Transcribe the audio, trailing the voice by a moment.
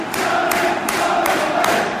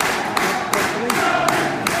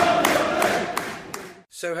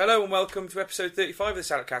So hello and welcome to episode 35 of the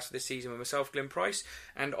Saladcast for this season with myself, Glyn Price,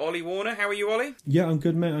 and Ollie Warner. How are you, Ollie? Yeah, I'm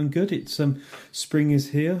good, mate. I'm good. It's spring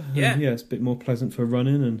is here. Yeah, it's a bit more pleasant for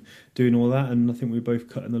running and doing all that. And I think we're both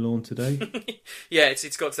cutting the lawn today. Yeah,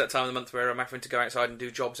 it's got to that time of the month where I'm having to go outside and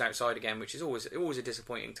do jobs outside again, which is always a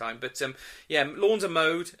disappointing time. But lawns are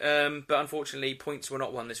mowed. But unfortunately, points were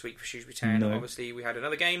not won this week for Shrewsbury Town. No. Obviously, we had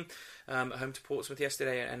another game at home to Portsmouth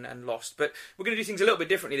yesterday and lost. But we're going to do things a little bit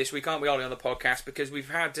differently this week, aren't we, Ollie, on the podcast? Because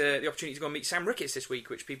we've had the opportunity to go and meet Sam Ricketts this week,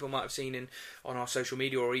 which people might have seen on our social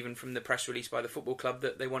media or even from the press release by the football club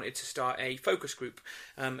that they wanted to start a focus group.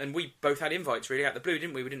 And we both had invites really out the blue,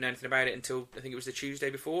 didn't we? We didn't know anything about it until I think it was the Tuesday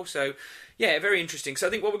before. So, yeah, very interesting. So I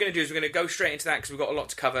think what we're going to do is we're going to go straight into that because we've got a lot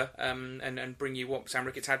to cover and bring you what Sam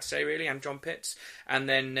Ricketts had to say, really, and John Pitts. And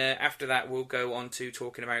then after that, we'll go on to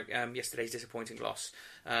talking about yesterday's disappointing loss.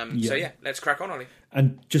 So yeah, let's crack on, Ollie.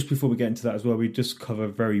 And just before we get into that as well, we just cover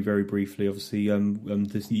very, very briefly. Obviously,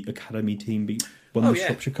 the academy team won the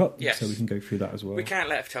Shropshire Cup, yes. So we can go through that as well. We can't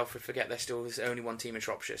let Telford forget there's only one team in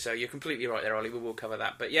Shropshire, so you're completely right there, Ollie. We will cover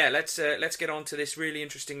that. But yeah, let's get on to this really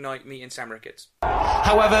interesting night meeting Sam Ricketts.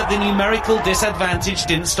 However, the numerical disadvantage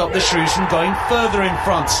didn't stop the Shrews from going further in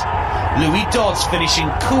front. Louis Dodds finishing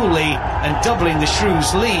coolly and doubling the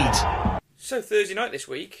Shrews' lead. So Thursday night this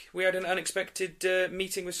week, we had an unexpected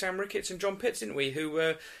meeting with Sam Ricketts and John Pitts, didn't we?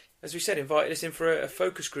 Who, as we said, invited us in for a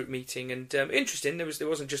focus group meeting. And interesting, there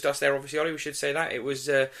wasn't just us there, obviously, Ollie, we should say that. It was,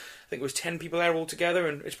 I think it was 10 people there altogether,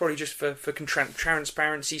 and it's probably just for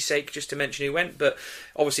transparency's sake, just to mention who went. But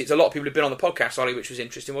obviously, it's a lot of people who've been on the podcast, Ollie, which was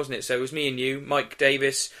interesting, wasn't it? So it was me and you, Mike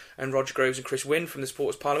Davis, and Roger Groves and Chris Wynn from the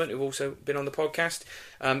Supporters Parliament, who've also been on the podcast.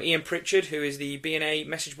 Ian Pritchard, who is the B&A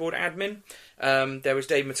message board admin. There was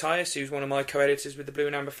Dave Matthias, who's one of my co-editors with the Blue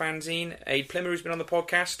and Amber fanzine. Aid Plimmer, who's been on the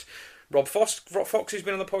podcast. Rob Fox, who's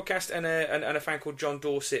been on the podcast, and a fan called John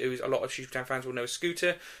Dorset, who a lot of Shrewsbury Town fans will know as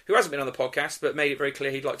Scooter, who hasn't been on the podcast, but made it very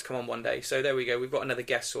clear he'd like to come on one day. So there we go, we've got another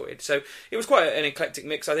guest sorted. So it was quite an eclectic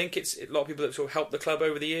mix. I think it's a lot of people that sort of helped the club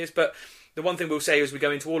over the years, but the one thing we'll say as we go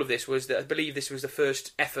into all of this was that I believe this was the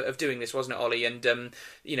first effort of doing this, wasn't it, Ollie? And,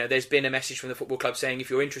 there's been a message from the football club saying if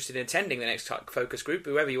you're interested in attending the next focus group,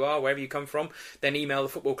 whoever you are, wherever you come from, then email the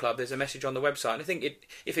football club. There's a message on the website. And I think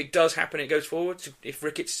if it does happen, it goes forward. If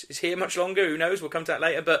Ricketts is here much longer, who knows? We'll come to that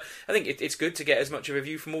later. But I think it's good to get as much of a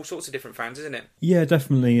view from all sorts of different fans, isn't it? Yeah,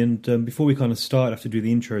 definitely. And before we kind of start, after do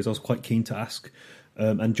the intros, I was quite keen to ask,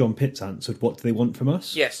 and John Pitts answered, what do they want from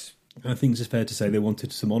us? Yes. I think it's fair to say they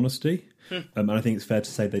wanted some honesty. And I think it's fair to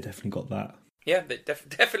say they definitely got that. Yeah, they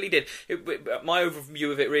definitely did. My overview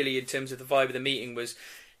of it, really, in terms of the vibe of the meeting, was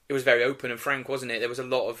it was very open and frank, wasn't it? There was a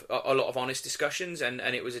lot of honest discussions, and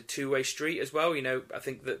it was a two-way street as well. I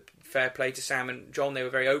think that fair play to Sam and John, they were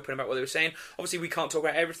very open about what they were saying. Obviously, we can't talk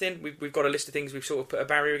about everything. We've got a list of things we've sort of put a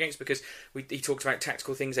barrier against because he talked about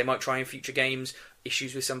tactical things they might try in future games,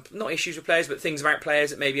 issues with not issues with players, but things about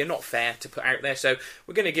players that maybe are not fair to put out there. So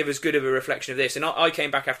we're going to give as good of a reflection of this. And I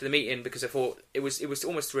came back after the meeting because I thought it was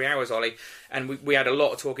almost 3 hours, Ollie, and we had a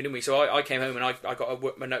lot of talking, didn't we? So I came home and I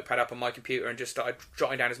got my notepad up on my computer and just started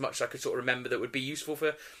jotting down as much as I could sort of remember that would be useful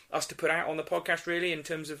for us to put out on the podcast, really, in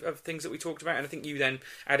terms of things that we talked about. And I think you then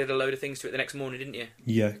added a load of things to it the next morning, didn't you?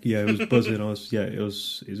 Yeah, it was buzzing. It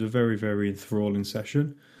was a very, very enthralling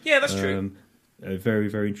session. Yeah, that's true. Very,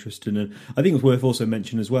 very interesting. And I think it's worth also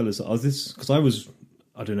mentioning as well as this, because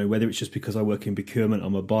I don't know whether it's just because I work in procurement,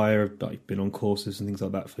 I'm a buyer, I've been on courses and things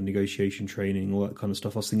like that for negotiation training, all that kind of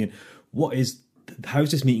stuff. I was thinking, how's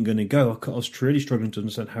this meeting going to go? I was really struggling to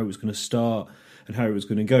understand how it was going to start and how it was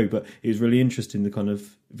going to go, but it was really interesting. The kind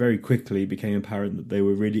of very quickly became apparent that they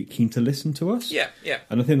were really keen to listen to us. Yeah.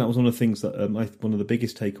 And I think that was one of the things that one of the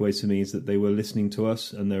biggest takeaways for me is that they were listening to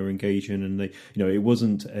us and they were engaging, and they, it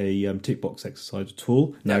wasn't a tick box exercise at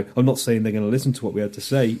all. Now, I'm not saying they're going to listen to what we had to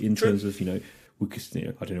say in terms of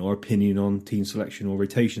our opinion on team selection or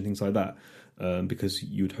rotation, things like that. Because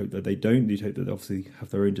you would hope that they don't. You'd hope that they obviously have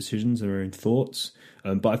their own decisions and their own thoughts.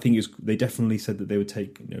 But I think they definitely said that they would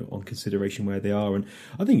take on consideration where they are, and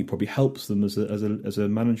I think it probably helps them as a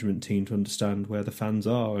management team to understand where the fans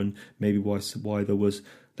are and maybe why there was.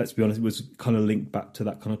 Let's be honest, it was kind of linked back to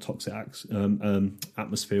that kind of toxic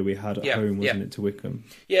atmosphere we had at home, wasn't it, to Wycombe?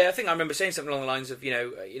 Yeah, I think I remember saying something along the lines of,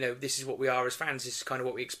 this is what we are as fans, this is kind of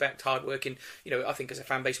what we expect, hardworking. I think as a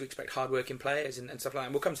fan base we expect hardworking players and stuff like that.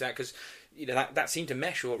 And we'll come to that because that seemed to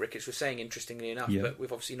mesh what Ricketts was saying, interestingly enough. But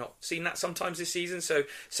we've obviously not seen that sometimes this season. So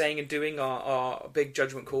saying and doing are a big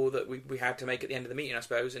judgment call that we had to make at the end of the meeting, I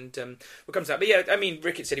suppose. And we'll come to that. But yeah, I mean,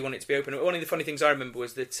 Ricketts said he wanted it to be open. One of the funny things I remember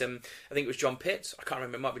was that I think it was John Pitts. I can't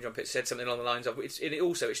remember. It might be John Pitts said something along the lines of he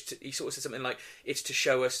sort of said something like, it's to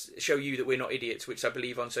show you that we're not idiots, which I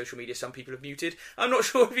believe on social media some people have muted. I'm not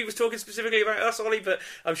sure if he was talking specifically about us, Ollie, but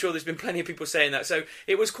I'm sure there's been plenty of people saying that. So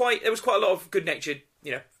there was quite a lot of good-natured,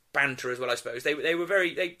 banter as well, I suppose. They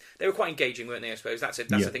were quite engaging, weren't they? I suppose that's the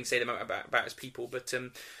thing to say about as people. But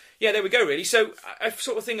there we go. Really, so a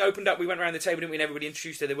sort of thing opened up. We went around the table, didn't we? And everybody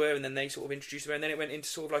introduced who they were, and then they sort of introduced them, and then it went into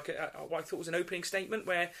sort of like what I thought was an opening statement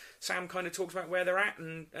where Sam kind of talks about where they're at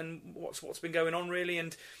and what's been going on, really.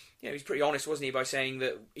 And he's pretty honest, wasn't he, by saying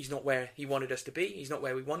that he's not where he wanted us to be. He's not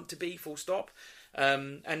where we want to be. Full stop.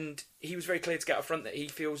 And he was very clear to get up front that he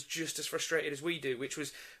feels just as frustrated as we do, which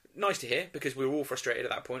was nice to hear, because we were all frustrated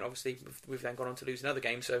at that point. Obviously, we've then gone on to lose another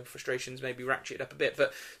game, so frustrations maybe ratcheted up a bit.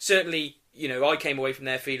 But certainly, I came away from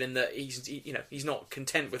there feeling that he's not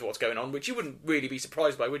content with what's going on, which you wouldn't really be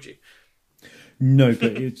surprised by, would you? No,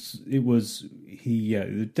 but he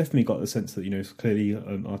definitely got the sense that he's clearly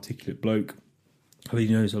an articulate bloke. He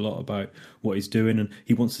knows a lot about what he's doing, and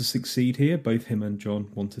he wants to succeed here. Both him and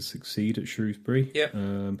John want to succeed at Shrewsbury,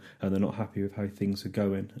 and they're not happy with how things are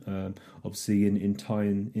going. Obviously,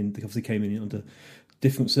 obviously came in under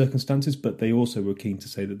different circumstances, but they also were keen to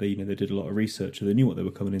say that they did a lot of research, so they knew what they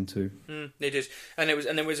were coming into. They did, and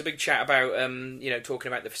there was a big chat about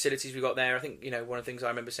talking about the facilities we got there. I think one of the things I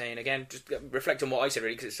remember saying, again, just reflect on what I said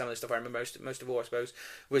really, because it's some of the stuff I remember most of all, I suppose,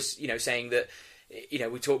 was saying that.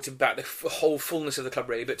 We talked about the whole fullness of the club,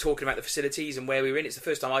 really, but talking about the facilities and where we were in. It's the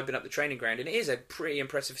first time I've been up the training ground, and it is a pretty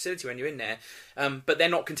impressive facility when you're in there. But they're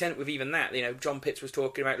not content with even that. John Pitts was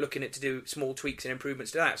talking about looking at to do small tweaks and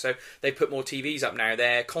improvements to that. So they put more TVs up now.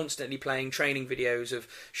 They're constantly playing training videos of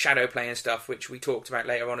shadow play and stuff, which we talked about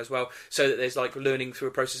later on as well, so that there's like learning through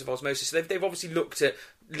a process of osmosis. So they've obviously looked at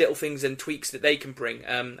little things and tweaks that they can bring.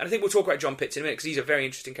 And I think we'll talk about John Pitts in a minute, because he's a very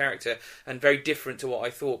interesting character and very different to what I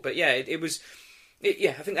thought. But yeah, it was...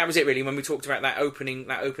 I think that was it really when we talked about that opening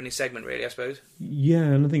segment, really, I suppose. Yeah,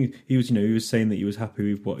 and I think he was saying that he was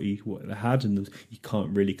happy with what he had, and he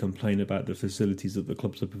can't really complain about the facilities that the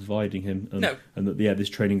clubs are providing him. And, no. And that this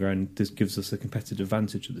training ground gives us a competitive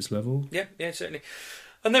advantage at this level. Yeah, certainly.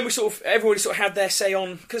 And then everybody sort of had their say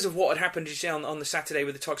on, because of what had happened, you see, on the Saturday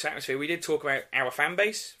with the toxic atmosphere. We did talk about our fan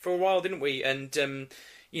base for a while, didn't we? And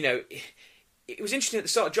it was interesting at the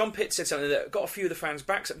start. John Pitts said something that got a few of the fans'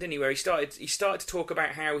 backs up, didn't he? Where he started to talk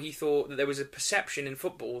about how he thought that there was a perception in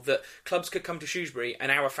football that clubs could come to Shrewsbury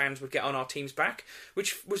and our fans would get on our team's back,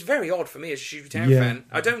 which was very odd for me as a Shrewsbury Town fan.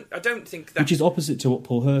 I don't think that, which is opposite to what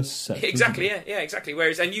Paul Hurst said. Exactly, yeah, exactly.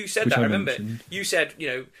 Whereas, and you said that. I remember you said,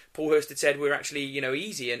 Paul Hurst had said we're actually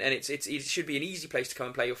easy, and it should be an easy place to come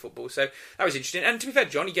and play your football. So that was interesting. And to be fair,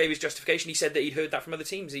 John, he gave his justification. He said that he'd heard that from other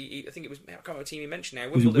teams. I think it was, I can't remember what team he mentioned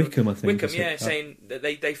now. Wickham, I think. Wickham, yeah, saying that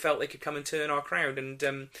they felt they could come and turn our crowd, and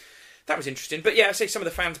that was interesting. But yeah, I say some of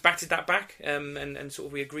the fans batted that back, and sort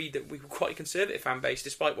of we agreed that we were quite a conservative fan base,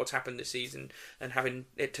 despite what's happened this season, and having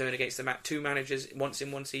it turn against the two managers twice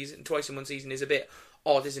in one season is a bit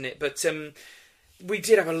odd, isn't it? But we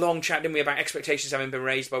did have a long chat, didn't we, about expectations having been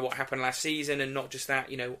raised by what happened last season, and not just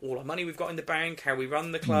that, all our money we've got in the bank, how we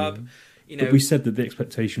run the club. But we said that the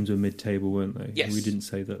expectations were mid-table, weren't they? Yes. We didn't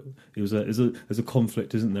say that. It was there's a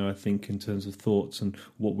conflict, isn't there, I think, in terms of thoughts and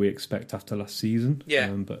what we expect after last season. Yeah.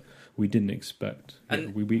 But we didn't expect.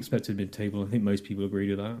 And we expected mid-table. I think most people agreed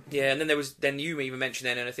with that. Yeah, and then you even mentioned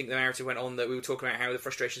then, and I think the narrative went on that we were talking about how the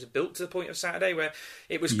frustrations had built to the point of Saturday, where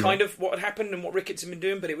it was kind of what had happened and what Ricketts had been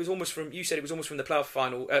doing, but it was almost from, you said it was almost from the playoff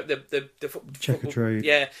final, the Checker trade.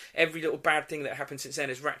 Yeah, every little bad thing that happened since then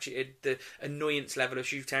has ratcheted the annoyance level of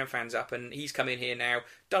Shrewsbury Town fans up, and he's come in here now,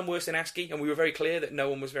 done worse than Askey, and we were very clear that no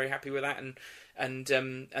one was very happy with that, and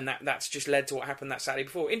that's just led to what happened that Saturday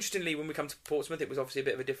before. Interestingly, when we come to Portsmouth, it was obviously a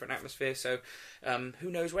bit of a different atmosphere, so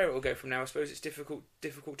who knows where it will go from now. I suppose it's difficult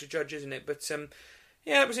to judge, isn't it? But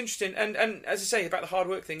yeah, it was interesting, and as I say about the hard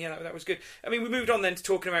work thing, yeah, that was good. I mean, we moved on then to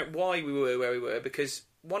talking about why we were where we were, because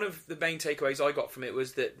one of the main takeaways I got from it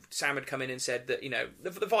was that Sam had come in and said that,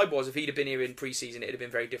 the vibe was if he'd have been here in pre-season, it'd have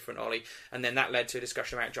been very different, Ollie. And then that led to a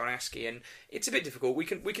discussion about John Askey, and it's a bit difficult. We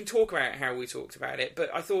can talk about how we talked about it,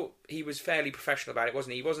 but I thought he was fairly professional about it,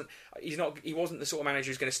 wasn't he? He wasn't the sort of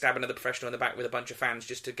manager who's going to stab another professional in the back with a bunch of fans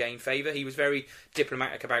just to gain favour. He was very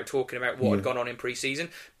diplomatic about talking about what had gone on in pre-season.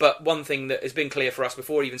 But one thing that has been clear for us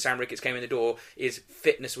before even Sam Ricketts came in the door is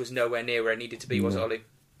fitness was nowhere near where it needed to be, was it, Ollie?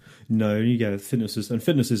 No, yeah, fitness is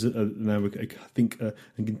now I think a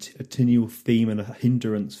continual theme and a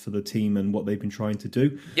hindrance for the team and what they've been trying to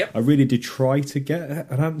do. Yep. I really did try to get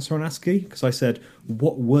an answer on Askey because I said,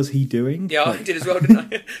 "What was he doing?" Yeah, I did as well,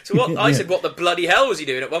 didn't I? So I said, "What the bloody hell was he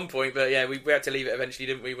doing?" at one point, but yeah, we had to leave it eventually,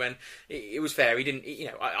 didn't we? When it was fair, he didn't.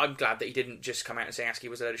 I'm glad that he didn't just come out and say Askey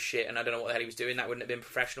was a load of shit and I don't know what the hell he was doing. That wouldn't have been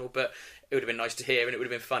professional, but it would have been nice to hear and it would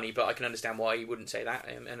have been funny. But I can understand why he wouldn't say that,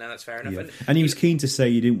 and that's fair enough. Yeah. And he was keen to say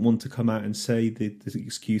he didn't want to come out and say the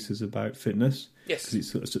excuses about fitness. Yes, because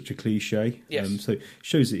it's sort of such a cliche. Yes. So it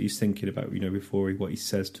shows that he's thinking about before what he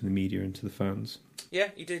says to the media and to the fans. Yeah,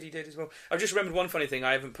 he did as well. I've just remembered one funny thing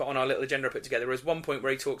I haven't put on our little agenda I put together. There was one point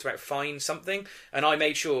where he talks about fine something, and I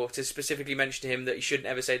made sure to specifically mention to him that he shouldn't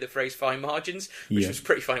ever say the phrase fine margins, which was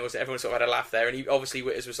pretty funny, wasn't it? Everyone sort of had a laugh there, and he obviously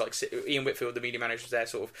Witters was like, Ian Whitfield, the media manager, was there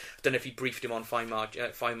sort of, I don't know if he briefed him on fine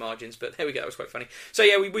margins, but there we go, that was quite funny. So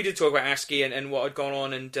yeah, we did talk about Askey and what had gone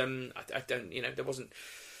on, and I don't, there wasn't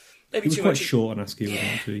maybe he was too quite much. Short on Askey,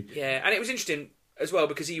 wasn't he? Yeah, and it was interesting as well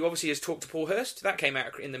because he obviously has talked to Paul Hurst. That came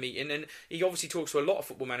out in the meeting, and he obviously talks to a lot of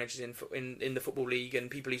football managers in the Football League and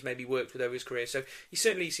people he's maybe worked with over his career. So he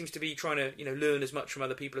certainly seems to be trying to learn as much from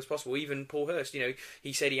other people as possible. Even Paul Hurst,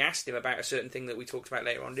 he said he asked him about a certain thing that we talked about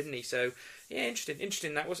later on, didn't he? So yeah,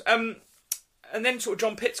 interesting that was. And then sort of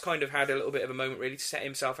John Pitts kind of had a little bit of a moment really to set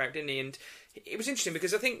himself out, didn't he? And it was interesting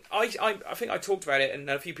because I think I talked about it and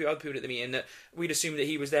a few other people at the meeting that we'd assumed that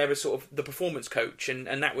he was there as sort of the performance coach and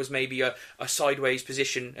that was maybe a sideways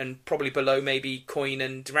position and probably below maybe Coyne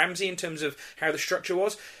and Ramsey in terms of how the structure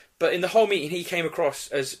was. But in the whole meeting, he came across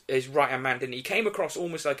as his right-hand man, didn't he? He came across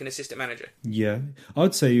almost like an assistant manager. Yeah,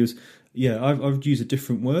 I'd say he was. Yeah, I've used a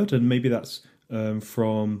different word, and maybe that's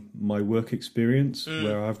from my work experience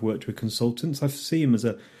where I've worked with consultants. I see him as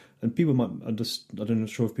and people might understand. I'm not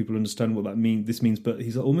sure if people understand what this means, but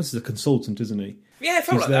he's almost as a consultant, isn't he? Yeah, it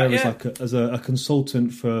felt he's like there that. as a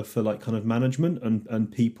consultant for like kind of management and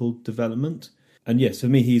people development. And yes, for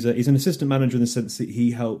me, he's an assistant manager in the sense that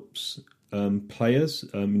he helps players,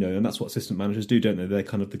 and that's what assistant managers do, don't they? They're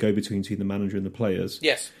kind of the go-between between the manager and the players.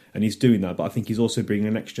 Yes. And he's doing that, but I think he's also bringing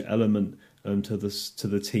an extra element to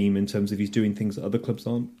the team in terms of he's doing things that other clubs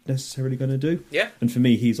aren't necessarily going to do. Yeah. And for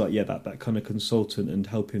me, he's like that kind of consultant and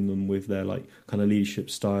helping them with their like kind of leadership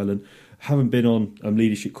style. And having been on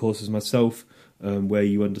leadership courses myself, where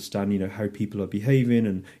you understand how people are behaving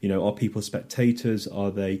and are people spectators, are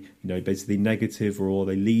they basically negative or are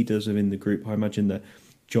they leaders within the group? I imagine that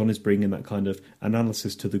John is bringing that kind of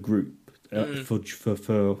analysis to the group.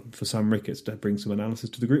 For Sam Ricketts to bring some analysis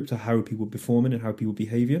to the group to how people are performing and how people are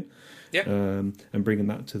behaving, and bringing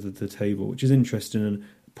that to the table, which is interesting and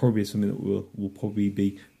probably something that will probably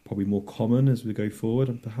be more common as we go forward,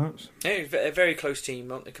 and perhaps a very close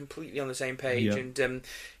team, completely on the same page. Yeah. And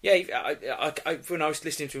I when I was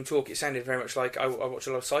listening to him talk, it sounded very much like I watch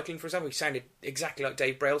a lot of cycling, for example. He sounded exactly like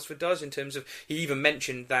Dave Brailsford does in terms of he even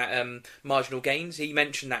mentioned that marginal gains. He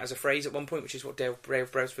mentioned that as a phrase at one point, which is what Dave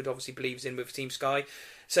Brailsford obviously believes in with Team Sky.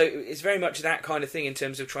 So it's very much that kind of thing in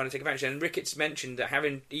terms of trying to take advantage. And Ricketts mentioned that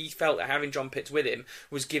he felt that having John Pitts with him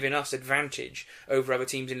was giving us advantage over other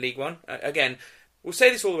teams in League One. Again, we'll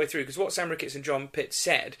say this all the way through because what Sam Ricketts and John Pitts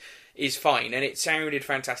said is fine and it sounded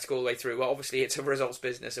fantastic all the way through. Well, obviously it's a results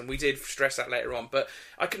business and we did stress that later on, but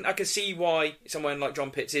I can see why someone like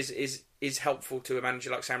John Pitts is helpful to a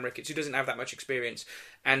manager like Sam Ricketts who doesn't have that much experience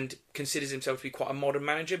and considers himself to be quite a modern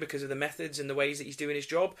manager because of the methods and the ways that he's doing his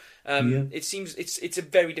job. It seems it's a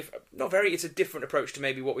very different, it's a different approach to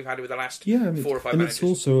maybe what we've had with the last 4 or 5 managers. It's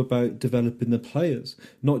also about developing the players,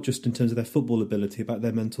 not just in terms of their football ability, about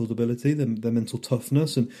their mental ability, their mental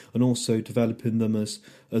toughness, and also developing them as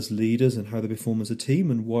leaders and how they perform as a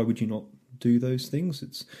team. And why would you not do those things?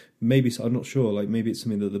 It's maybe, I'm not sure, like maybe it's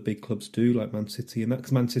something that the big clubs do, like Man City, and that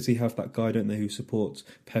because Man City have that guy, don't they, who supports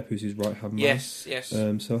Pep, who's his right hand man. Yes.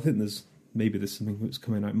 So I think there's something that's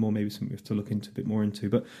coming out more, maybe something we have to look into a bit more into.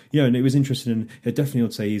 But and it was interesting, and I definitely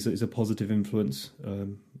would say he's a positive influence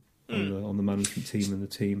on the management team and the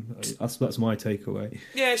team. That's my takeaway.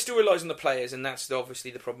 Yeah, it still relies on the players, and that's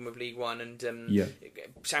obviously the problem with League One. And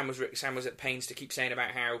Sam was at pains to keep saying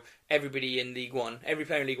about how everybody in League One, every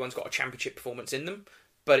player in League One's got a championship performance in them,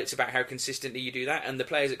 but it's about how consistently you do that. And the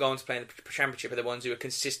players that go on to play in the championship are the ones who are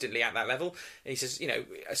consistently at that level. And he says,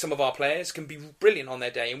 some of our players can be brilliant on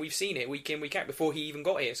their day, and we've seen it week in, week out before he even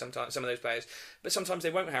got here. Sometimes some of those players, but sometimes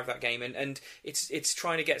they won't have that game. And it's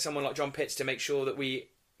trying to get someone like John Pitts to make sure that we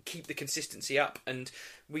keep the consistency up, and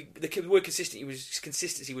the word consistency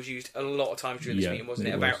was used a lot of times during this meeting, wasn't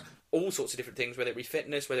it? About all sorts of different things, whether it be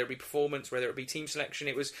fitness, whether it be performance, whether it be team selection.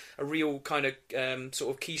 It was a real kind of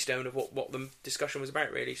sort of keystone of what the discussion was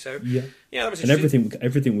about, really. So yeah, that was interesting. And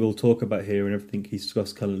everything we'll talk about here and everything he's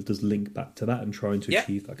discussed kind of does link back to that and trying to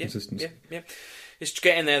achieve that consistency. Yeah. It's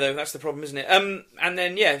getting there, though. That's the problem, isn't it? And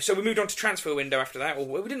then, so we moved on to transfer window after that. Or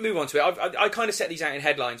we didn't move on to it. I kind of set these out in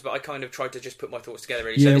headlines, but I kind of tried to just put my thoughts together,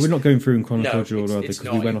 really. Yeah, so we're not going through in chronological order because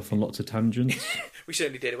not. we went off on lots of tangents. We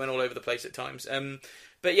certainly did. It went all over the place at times.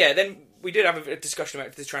 But yeah, then we did have a discussion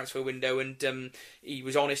about the transfer window, and he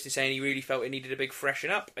was honest in saying he really felt it needed a big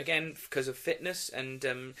freshen up, again, because of fitness and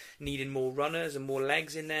needing more runners and more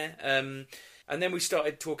legs in there. And then we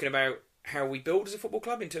started talking about how we build as a football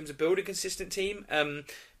club in terms of building a consistent team.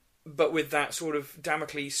 But with that sort of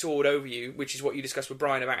Damocles sword over you, which is what you discussed with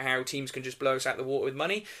Brian about how teams can just blow us out the water with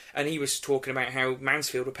money, and he was talking about how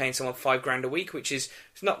Mansfield were paying someone $5,000 a week, which is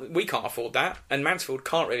we can't afford that, and Mansfield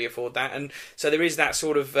can't really afford that, and so there is that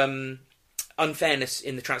sort of unfairness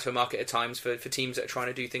in the transfer market at times for teams that are trying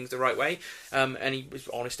to do things the right way, and he was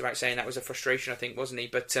honest about saying that was a frustration, I think, wasn't he?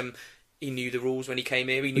 But he knew the rules when he came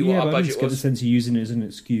here. He knew what our budget was. I don't get the sense of using it as an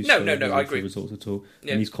excuse. No, I agree. Results at all.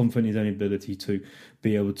 Yeah. And he's confident in his own ability to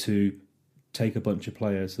be able to take a bunch of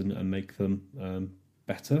players and make them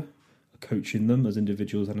better, coaching them as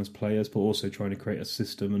individuals and as players, but also trying to create a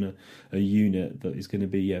system and a unit that is going to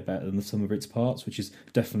be better than the sum of its parts, which is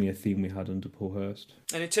definitely a theme we had under Paul Hurst.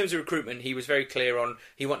 And in terms of recruitment, he was very clear on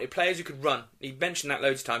he wanted players who could run. He mentioned that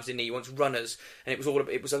loads of times, didn't he? He wants runners, and it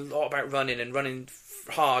was a lot about running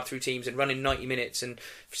hard through teams and running 90 minutes, and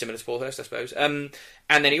similar to Paul Hurst, I suppose.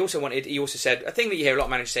 And then he also said, a thing that you hear a lot of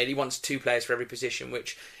managers say, he wants 2 players for every position,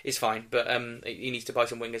 which is fine, but he needs to buy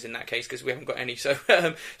some wingers in that case because we haven't got any. So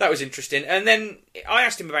that was interesting. And then I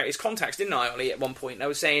asked him about his contacts, didn't I, Ollie, at one point? I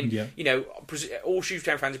was saying, all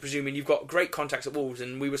Shrewsbury fans are presuming you've got great contacts at Wolves,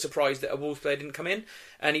 and we were surprised that a Wolves player didn't come in.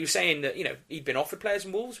 And he was saying that, he'd been offered players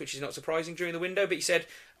in Wolves, which is not surprising during the window, but he said,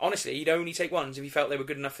 honestly, he'd only take ones if he felt they were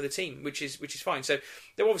good enough for the team, which is fine. So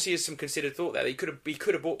there obviously is some considered thought there. He could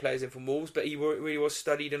have bought players in from Wolves, but he really was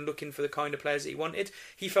studied and looking for the kind of players that he wanted.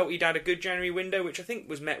 He felt he'd had a good January window, which I think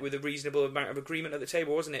was met with a reasonable amount of agreement at the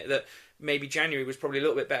table, wasn't it? That maybe January was probably a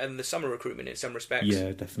little bit better than the summer recruitment in some respects.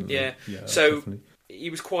 Yeah, definitely. Yeah so definitely. He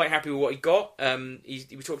was quite happy with what he got.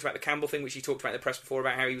 We talked about the Campbell thing, which he talked about in the press before,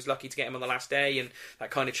 about how he was lucky to get him on the last day, and that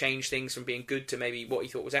kind of changed things from being good to maybe what he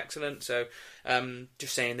thought was excellent. So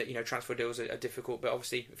just saying that transfer deals are difficult, but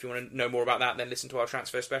obviously if you want to know more about that, then listen to our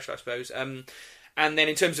transfer special, I suppose. And then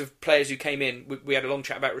in terms of players who came in, we had a long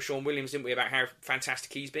chat about Rashawn Williams, didn't we, about how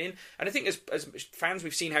fantastic he's been. And I think as fans,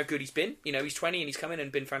 we've seen how good he's been. He's 20 and he's come in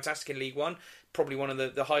and been fantastic in League One. Probably one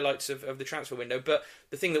of the highlights of the transfer window. But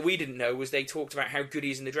the thing that we didn't know was they talked about how good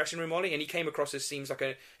he is in the dressing room, Ollie, and he came across as seems like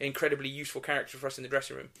an incredibly useful character for us in the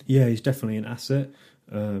dressing room. Yeah, he's definitely an asset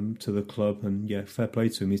to the club, and fair play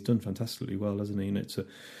to him. He's done fantastically well, hasn't he? And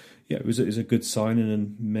it was a good signing,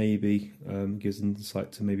 and maybe gives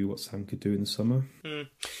insight to maybe what Sam could do in the summer.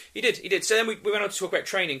 He did. So then we went on to talk about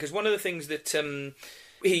training, because one of the things that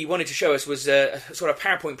he wanted to show us was a sort of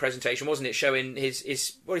PowerPoint presentation, wasn't it, showing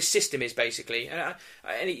what his system is, basically.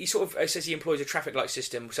 And he sort of says he employs a traffic light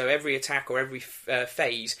system, so every attack or every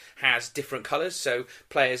phase has different colours. So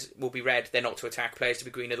players will be red, they're not to attack. Players to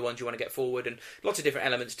be green are the ones you want to get forward, and lots of different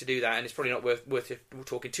elements to do that. And it's probably not worth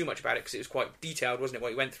talking too much about it, because it was quite detailed, wasn't it,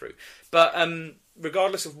 what he went through. But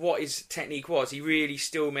regardless of what his technique was, he really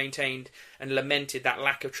still maintained and lamented that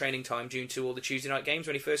lack of training time due to all the Tuesday night games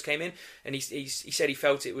when he first came in. And he said he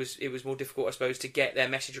felt it was more difficult, I suppose, to get their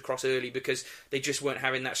message across early, because they just weren't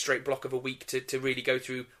having that straight block of a week to really go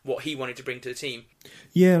through what he wanted to bring to the team.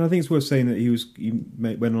 Yeah, and I think it's worth saying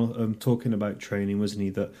that when talking about training, wasn't he,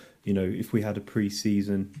 that if we had a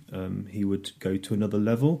pre-season, he would go to another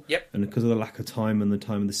level. Yep. And because of the lack of time and the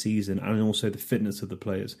time of the season, and also the fitness of the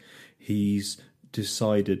players, he's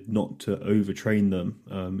decided not to overtrain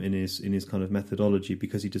them in his kind of methodology,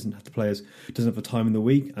 because he doesn't have the time in the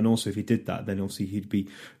week. And also, if he did that, then obviously he'd be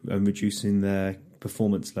reducing their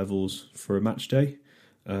performance levels for a match day.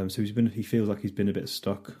 So he feels like he's been a bit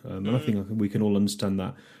stuck, and I think we can all understand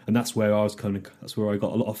that. And that's where I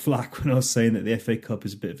got a lot of flack when I was saying that the FA Cup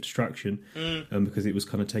is a bit of a distraction, because it was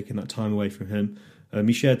kind of taking that time away from him.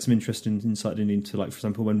 He shared some interesting insight into, like, for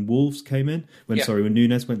example, when Wolves came in, when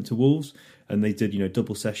Nunes went to Wolves, and they did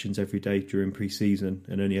double sessions every day during pre-season,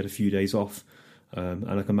 and only had a few days off. And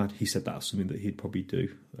like he said that's something that he'd probably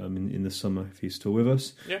do in the summer if he's still with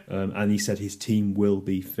us. Yeah. And he said his team will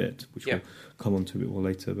be fit, which we'll come on to a bit more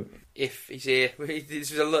later. But if he's here.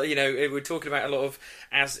 This was a lot, we're talking about a lot of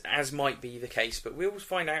as might be the case, but we'll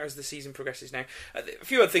find out as the season progresses now. A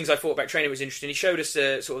few other things I thought about training was interesting. He showed us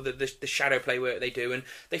sort of the shadow play work they do, and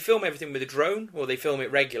they film everything with a drone, or they film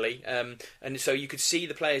it regularly, and so you could see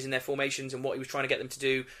the players in their formations and what he was trying to get them to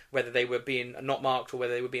do, whether they were being not marked or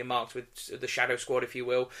whether they were being marked with the shadow squad, if you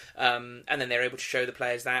will, and then they're able to show the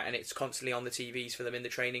players that, and it's constantly on the TVs for them in the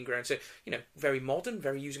training ground. So, very modern,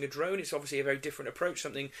 very using a drone. It's obviously a very different approach,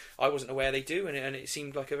 something I wasn't aware they do, and it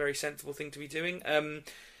seemed like a very sensible thing to be doing.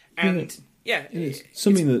 It's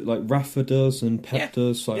something that like Rafa does and Pep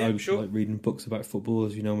does. Like I sure. like reading books about football,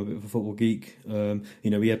 as you know, I'm a bit of a football geek.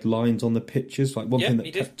 He had lines on the pitches. Like one thing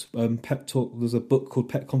that Pep taught, there's a book called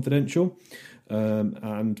Pep Confidential,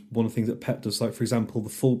 and one of the things that Pep does, like for example, the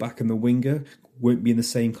fullback and the winger won't be in the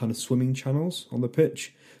same kind of swimming channels on the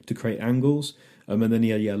pitch to create angles. And then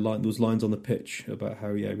those lines on the pitch about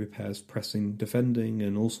how he repairs pressing, defending,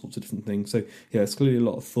 and all sorts of different things. So it's clearly a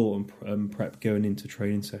lot of thought and prep going into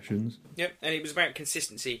training sessions. Yep, and it was about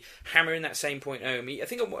consistency, hammering that same point home. I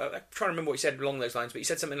think I'm trying to remember what he said along those lines, but he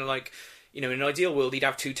said something like, in an ideal world he'd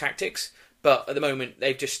have 2 tactics, but at the moment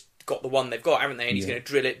they've just got the one they've got, haven't they? And he's going to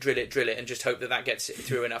drill it, and just hope that gets it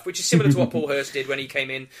through enough. Which is similar to what Paul Hurst did when he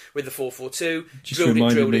came in with the 4-4-2. Just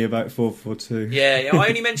reminded me about 4-4-2. Yeah. I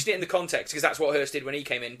only mentioned it in the context because that's what Hurst did when he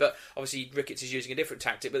came in. But obviously Ricketts is using a different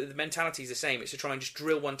tactic. But the mentality is the same. It's to try and just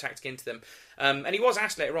drill one tactic into them. And he was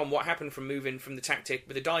asked later on what happened from moving from the tactic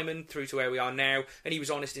with the diamond through to where we are now. And he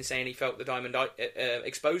was honest in saying he felt the diamond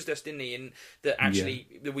exposed us, didn't he? And that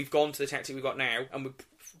actually that we've gone to the tactic we've got now, and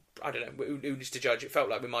I don't know, who is to judge? It felt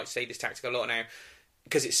like we might say this tactic a lot now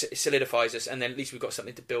because it solidifies us, and then at least we've got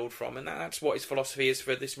something to build from, and that's what his philosophy is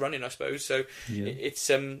for this running, I suppose. So it's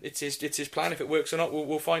his plan. If it works or not,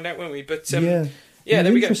 we'll find out, won't we? But there we go.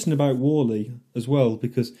 Interesting about Worley as well,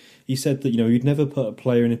 because he said that he'd never put a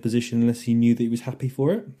player in a position unless he knew that he was happy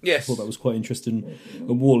for it. Yes, I thought that was quite interesting.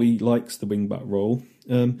 And Worley likes the wing back role,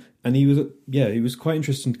 and he was quite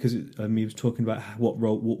interesting because he was talking about what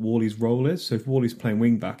Worley's role is. So if Worley's playing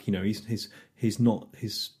wing back, his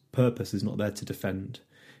purpose is not there to defend.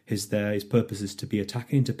 His purpose is to be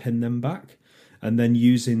attacking, to pin them back, and then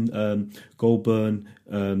using Goulburn,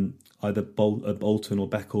 either Bolton or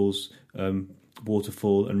Beckles,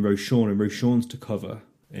 Waterfall and Roshawn's to cover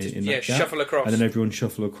in that gap. Shuffle across, and then everyone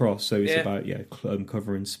shuffle across. So it's about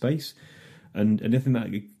covering space, and I think that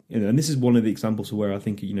and this is one of the examples of where I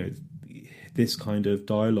think this kind of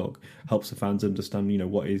dialogue helps the fans understand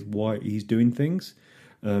why he's doing things,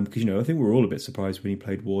 because I think we're all a bit surprised when he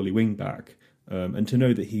played Worley wing back, and to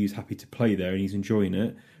know that he's happy to play there and he's enjoying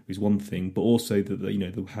it is one thing, but also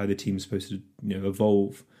that how the team's supposed to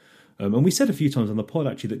evolve. And we said a few times on the pod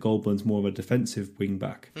actually that Goulburn's more of a defensive wing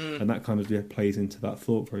back, and that kind of plays into that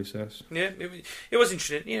thought process. Yeah, it was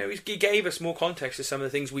interesting. He gave us more context to some of the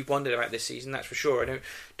things we've wondered about this season. That's for sure. I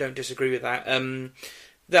don't disagree with that.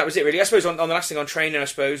 That was it, really. I suppose on the last thing on training, I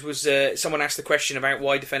suppose, was someone asked the question about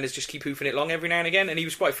why defenders just keep hoofing it long every now and again, and he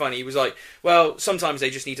was quite funny. He was like, well, sometimes they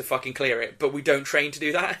just need to fucking clear it, but we don't train to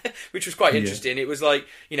do that, which was quite interesting. It was like,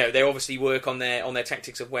 they obviously work on their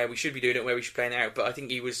tactics of where we should be doing it, where we should be playing it out, but I think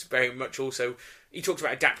he was very much also... He talked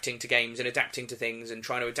about adapting to games and adapting to things and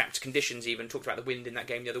trying to adapt to conditions even. Talked about the wind in that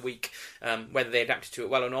game the other week. Whether they adapted to it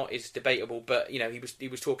well or not is debatable, but he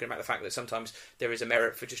was talking about the fact that sometimes there is a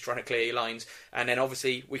merit for just trying to clear your lines. And then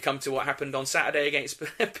obviously we come to what happened on Saturday against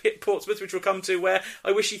Portsmouth, which we'll come to, where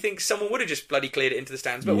I wish he thinks someone would have just bloody cleared it into the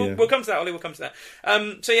stands. But we'll come to that, Ollie, we'll come to that.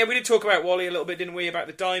 We did talk about Wally a little bit, didn't we, about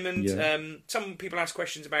the diamond. Some people asked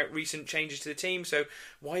questions about recent changes to the team. So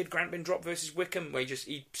why had Grant been dropped versus Wickham? Where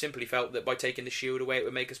he simply felt that by taking the shield away it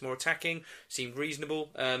would make us more attacking. Seemed reasonable,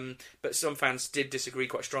 but some fans did disagree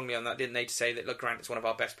quite strongly on that, didn't they, to say that, look, Grant is one of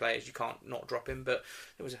our best players, you can't not drop him. But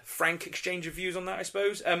there was a frank exchange of views on that, I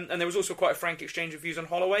suppose, and there was also quite a frank exchange of views on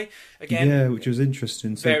Holloway again, which was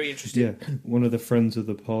interesting. Very interesting. One of the friends of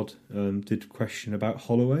the pod did question about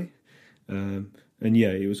Holloway, and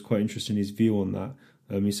it was quite interesting, his view on that.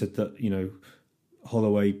 He said that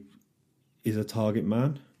Holloway is a target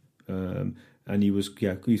man, and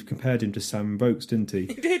he compared him to Sam Vokes, didn't he?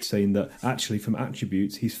 He did, saying that actually from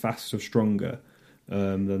attributes he's faster, stronger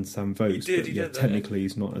than Sam Vokes, but technically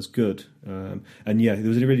he's not as good. And there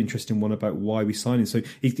was a really interesting one about why we signed him. So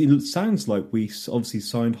it sounds like we obviously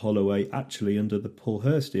signed Holloway actually under the Paul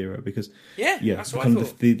Hurst era, because that's what I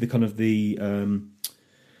thought.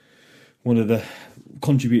 One of the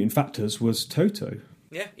contributing factors was Toto.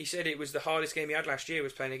 Yeah, he said it was the hardest game he had last year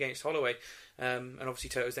was playing against Holloway. And obviously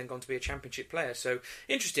Toto's then gone to be a championship player. So,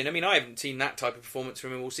 interesting. I mean, I haven't seen that type of performance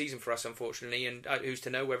from him all season for us, unfortunately. And who's to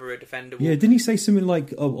know whether a defender will... Yeah, didn't he say something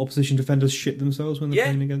like opposition defenders shit themselves when they're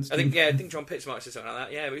playing against him? I think John Pitts might have said something like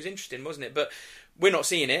that. Yeah, it was interesting, wasn't it? But we're not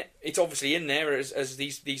seeing it. It's obviously in there as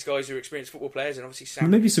these guys who are experienced football players, and obviously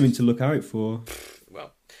Sam... Maybe something to look out for.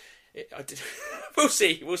 Well... We'll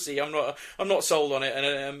see. I'm not sold on it, and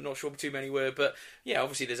I'm not sure too many were. But yeah,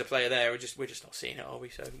 obviously there's a player there. We're just not seeing it, are we?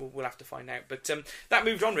 So we'll have to find out. But that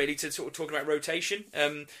moved on really to sort of talking about rotation.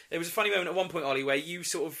 There was a funny moment at one point, Ollie, where you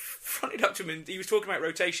sort of fronted up to him and he was talking about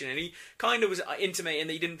rotation, and he kind of was intimating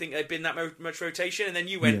that he didn't think there'd been that much rotation, and then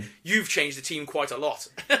you went, "You've changed the team quite a lot."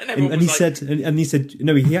 and he said,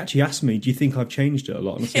 no, he actually asked me, "Do you think I've changed it a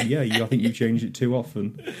lot?" And I said, "Yeah, I think you've changed it too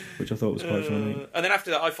often," which I thought was quite funny. And then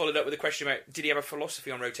after that, I followed up with a question about, did he have a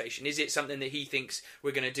philosophy on rotation? Is it something that he thinks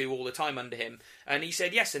we're going to do all the time under him? And he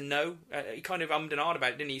said yes and no. He kind of ummed and ahed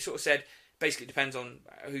about it, didn't he? He sort of said, basically it depends on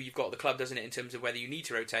who you've got at the club, doesn't it, in terms of whether you need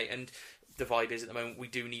to rotate. And the vibe is at the moment we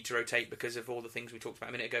do need to rotate because of all the things we talked about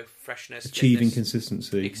a minute ago: freshness, achieving fitness.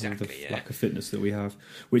 Consistency, exactly, the lack of fitness that we have,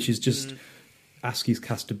 which is just... Askey's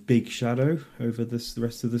cast a big shadow over the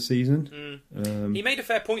rest of the season. He made a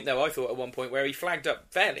fair point, though, I thought, at one point, where he flagged up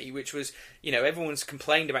fairly, which was, everyone's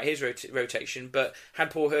complained about his rotation, but had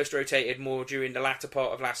Paul Hurst rotated more during the latter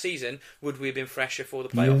part of last season, would we have been fresher for the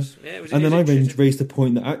playoffs? Yeah. And then I raised the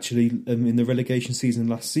point that actually, in the relegation season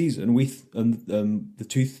last season,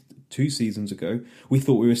 the two seasons ago, we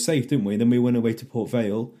thought we were safe, didn't we? Then we went away to Port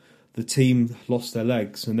Vale, the team lost their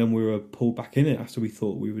legs, and then we were pulled back in it after we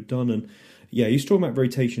thought we were done. And yeah, he's talking about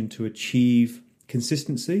rotation to achieve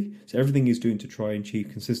consistency. So everything he's doing to try and achieve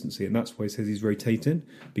consistency, and that's why he says he's rotating,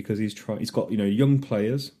 because he's got young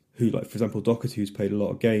players who, like for example Doherty, who's played a lot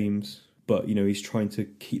of games, but he's trying to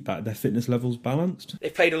keep their fitness levels balanced.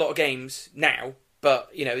 They've played a lot of games now, but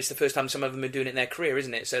it's the first time some of them are doing it in their career,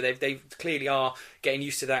 isn't it? So they clearly are getting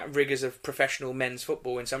used to that rigours of professional men's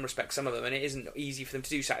football in some respects, some of them, and it isn't easy for them to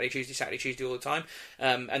do Saturday, Tuesday all the time.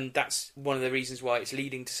 And that's one of the reasons why it's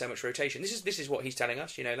leading to so much rotation. This is what he's telling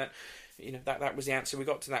us, that was the answer we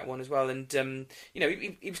got to that one as well. And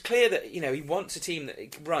he was clear that he wants a team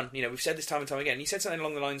that can run. We've said this time and time again. He said something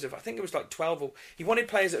along the lines of, I think it was like 12, or he wanted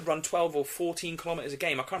players that run 12 or 14 kilometres a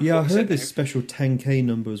game. I can't. Yeah, I heard this special 10k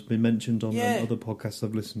number has been mentioned on other podcasts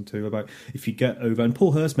I've listened to about if you get over, and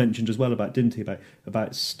Paul Hurst mentioned as well about, didn't he,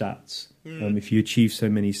 about stats. If you achieve so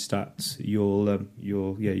many stats,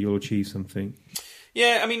 you'll achieve something.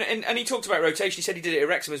 Yeah, I mean, and he talked about rotation. He said he did it at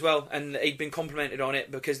Wrexham as well, and he'd been complimented on it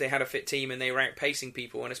because they had a fit team and they were outpacing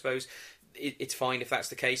people. And I suppose it's fine if that's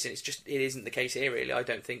the case, and it isn't the case here, really. I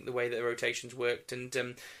don't think the way that the rotations worked.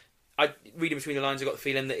 And I reading between the lines, I got the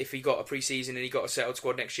feeling that if he got a pre-season and he got a settled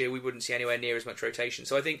squad next year, we wouldn't see anywhere near as much rotation.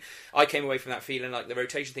 So I think I came away from that feeling like the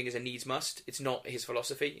rotation thing is a needs must. It's not his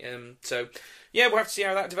philosophy. So yeah, we'll have to see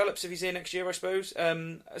how that develops if he's here next year, I suppose.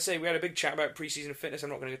 I say we had a big chat about pre-season fitness. I'm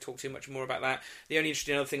not going to talk too much more about that. The only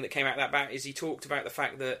interesting other thing that came out of that bat is he talked about the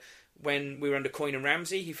fact that when we were under Coyne and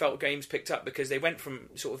Ramsey, he felt games picked up because they went from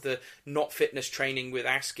sort of the not fitness training with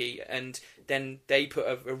Askey, and then they put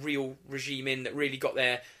a real regime in that really got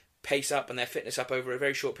their pace up and their fitness up over a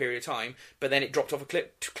very short period of time, but then it dropped off a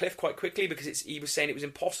cliff quite quickly because he was saying it was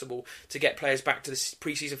impossible to get players back to the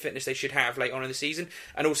pre-season fitness they should have late on in the season.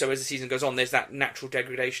 And also as the season goes on, there's that natural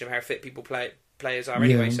degradation of how fit players are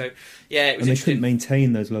anyway. So yeah, it was and they couldn't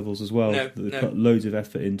maintain those levels as well. They put loads of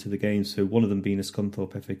effort into the games, so one of them being a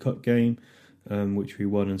Scunthorpe FA Cup game, which we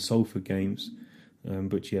won, and Salford games.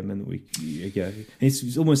 But yeah, meant that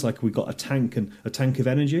it's almost like we got a tank of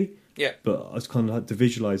energy. Yeah, but I was kind of like to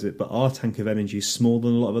visualise it. But our tank of energy is smaller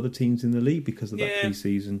than a lot of other teams in the league because of that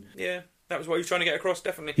pre-season. Yeah, that was what he was trying to get across.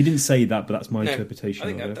 Definitely, he didn't say that, but that's my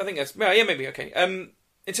interpretation. I think that's maybe okay.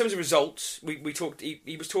 In terms of results, we talked.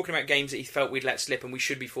 He was talking about games that he felt we'd let slip, and we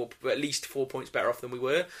should be at least 4 points better off than we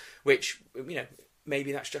were. Which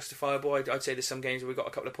maybe that's justifiable. I'd say there's some games where we got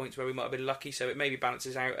a couple of points where we might have been lucky, so it maybe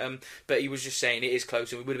balances out. But he was just saying it is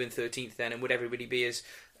close, and we would have been 13th then, and would everybody be as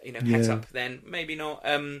heads up then? Maybe not.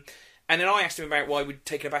 And then I asked him about why we'd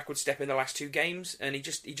taken a backward step in the last two games, and he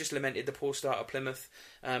just lamented the poor start at Plymouth.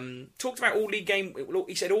 Talked about all league game.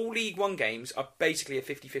 He said all League One games are basically a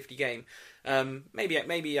 50-50 game.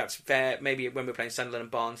 Maybe that's fair. Maybe when we're playing Sunderland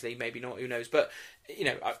and Barnsley, maybe not. Who knows? But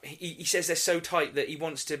he says they're so tight that he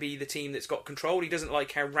wants to be the team that's got control. He doesn't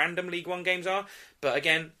like how random League One games are. But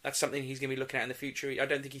again, that's something he's going to be looking at in the future. I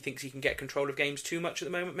don't think he thinks he can get control of games too much at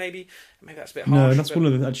the moment. Maybe that's a bit harsh. No, and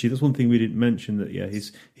that's that's one thing we didn't mention, that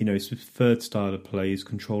his preferred style of play is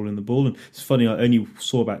controlling the ball. And it's funny, I only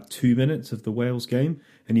saw about 2 minutes of the Wales game,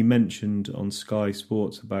 and he mentioned on Sky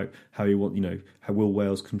Sports about how how will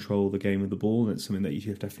Wales control the game of the ball, and it's something that he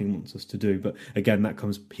definitely wants us to do. But again,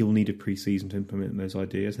 he'll need a pre-season to implement those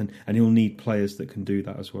ideas, and he'll need players that can do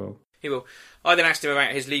that as well. He will. I then asked him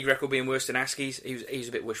about his league record being worse than Askey's. He was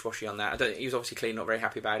a bit wish-washy on that. He was obviously clearly not very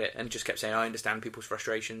happy about it and just kept saying, I understand people's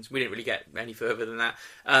frustrations. We didn't really get any further than that.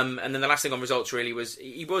 And then the last thing on results really was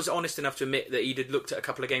he was honest enough to admit that he'd looked at a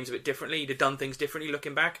couple of games a bit differently. He'd done things differently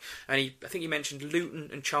looking back. And I think he mentioned Luton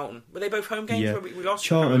and Charlton. Were they both home games where we lost?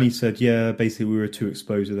 Charlton, he said, basically we were too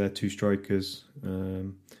exposed to their two strikers. It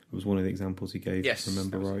was one of the examples he gave, if I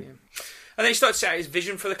remember right. Yeah. And then he started to set out his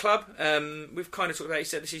vision for the club. We've kind of talked about, he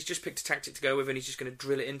said he's just picked a tactic to go with and he's just going to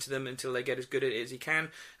drill it into them until they get as good at it as he can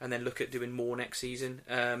and then look at doing more next season.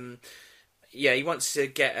 He wants to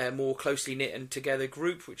get a more closely knit and together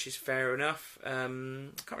group, which is fair enough.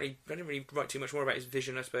 I didn't really write too much more about his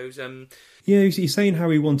vision, I suppose. He's saying how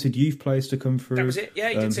he wanted youth players to come through. That was it. Yeah,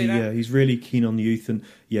 he did say that. Yeah, he's really keen on the youth, and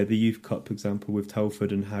the Youth Cup example with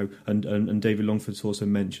Telford and how and David Longford's also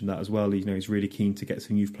mentioned that as well. He's really keen to get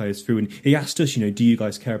some youth players through, and he asked us, do you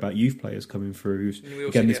guys care about youth players coming through?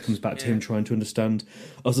 Again, this comes back to him trying to understand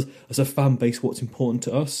as a fan base what's important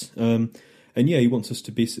to us. And he wants us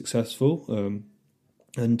to be successful. How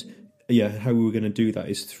we were going to do that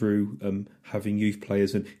is through having youth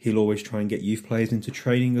players, and he'll always try and get youth players into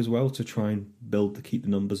training as well to try and keep the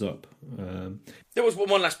numbers up. There was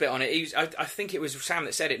one last bit on it. I think it was Sam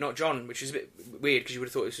that said it, not John, which is a bit weird because you would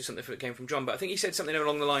have thought this was something that came from John. But I think he said something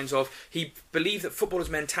along the lines of he believed that footballers'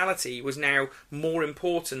 mentality was now more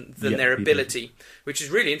important than their ability, which is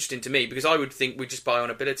really interesting to me because I would think we just buy on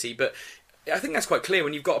ability, but I think that's quite clear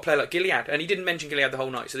when you've got a player like Gilead, and he didn't mention Gilead the whole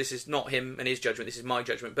night, so this is not him and his judgment, this is my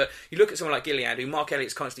judgment, but you look at someone like Gilead, who Mark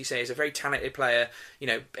Elliott's constantly saying is a very talented player,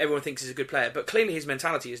 everyone thinks he's a good player, but clearly his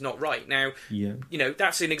mentality is not right. Now,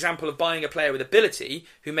 that's an example of buying a player with ability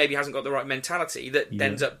who maybe hasn't got the right mentality that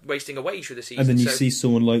ends up wasting a wage for the season. And then you see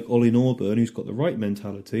someone like Ollie Norburn who's got the right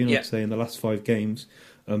mentality, and I'd say in the last 5 games,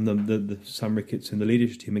 the Sam Ricketts and the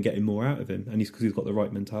leadership team are getting more out of him, and because he's got the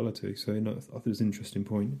right mentality. So I thought it was an interesting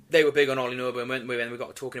point. They were big on Ollie Norburn, weren't we? When we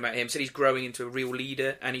got talking about him, said he's growing into a real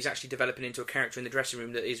leader, and he's actually developing into a character in the dressing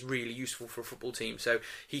room that is really useful for a football team. So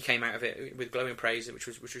he came out of it with glowing praise, which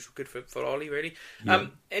was good for Ollie, really. Yeah.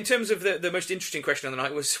 In terms of the most interesting question on the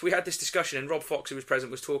night was we had this discussion, and Rob Fox, who was present,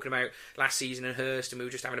 was talking about last season and Hurst, and we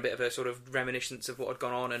were just having a bit of a sort of reminiscence of what had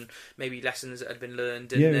gone on and maybe lessons that had been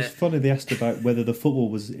learned. And, it was funny. They asked about whether the football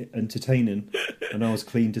was entertaining, and I was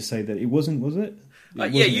clean to say that it wasn't. Was it?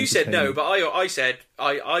 You said no, but I said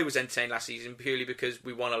I was entertained last season purely because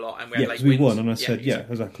we won a lot and we had late we wins. Won, and I said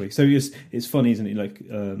exactly. So it's funny, isn't it? Like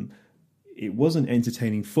it wasn't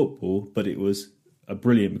entertaining football, but it was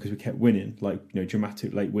brilliant because we kept winning.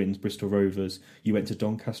 Dramatic late wins. Bristol Rovers. You went to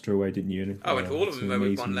Doncaster away, didn't you? I went to all of them where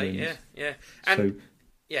we won late. Wins. Yeah. And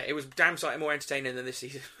it was damn sight more entertaining than this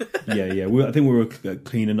season. I think we were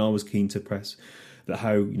clean, and I was keen to press that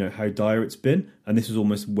how dire it's been, and this was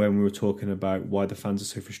almost when we were talking about why the fans are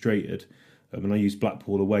so frustrated. And I used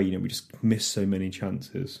Blackpool away. We just missed so many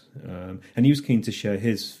chances, and he was keen to share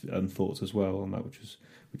his thoughts as well on that, which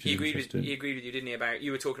he agreed with you, didn't he? About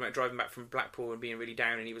you were talking about driving back from Blackpool and being really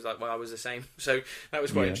down, and he was like, "Well, I was the same." So that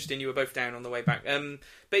was quite interesting. You were both down on the way back.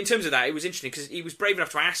 But in terms of that, it was interesting because he was brave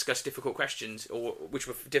enough to ask us difficult questions, which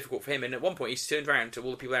were difficult for him. And at one point, he turned around to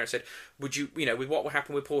all the people there and said, "Would you, with what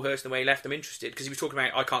happened with Paul Hurst and the way he left, I'm interested." Because he was talking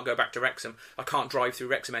about, "I can't go back to Wrexham. I can't drive through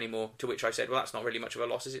Wrexham anymore." To which I said, "Well, that's not really much of a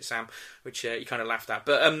loss, is it, Sam?" Which he kind of laughed at.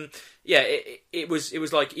 But it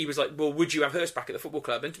was like he was like, "Well, would you have Hurst back at the football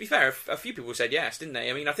club?" And to be fair, a few people said yes, didn't they?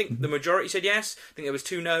 I mean, I think the majority said yes. I think there was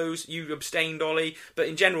 2 no's. You abstained, Ollie. But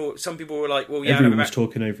in general, some people were like, "Well, yeah." Everyone was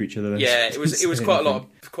talking over each other. Then. Yeah, it was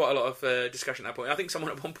quite a lot of discussion at that point. I think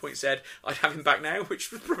someone at one point said, "I'd have him back now,"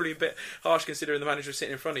 which was probably a bit harsh considering the manager was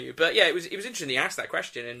sitting in front of you. But yeah, it was interesting he asked that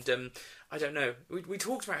question, and I don't know. We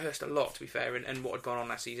talked about Hurst a lot, to be fair, and what had gone on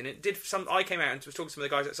last season. I came out and was talking to some of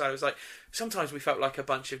the guys outside. I was like, sometimes we felt like a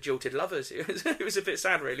bunch of jilted lovers. It was a bit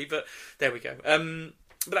sad, really, but there we go.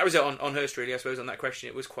 But that was it on Hurst, really, I suppose, on that question.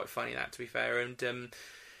 It was quite funny, that, to be fair, and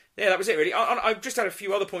that was it, really. I just had a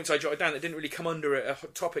few other points I jotted down that didn't really come under a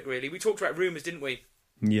topic, really. We talked about rumours, didn't we?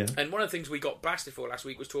 Yeah. And one of the things we got blasted for last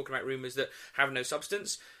week was talking about rumours that have no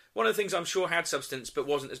substance. One of the things I'm sure had substance but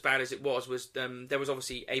wasn't as bad as it was there was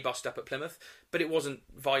obviously a bust up at Plymouth, but it wasn't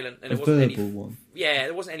violent and it wasn't verbal one. Yeah,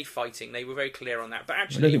 there wasn't any fighting. They were very clear on that. But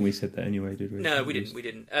actually, I don't think we said that anyway, did we? No, we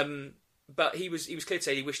didn't. But he was clear to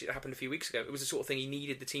say he wished it had happened a few weeks ago. It was the sort of thing he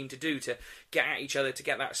needed the team to do, to get at each other, to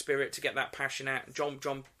get that spirit, to get that passion out. John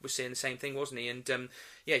was saying the same thing, wasn't he? And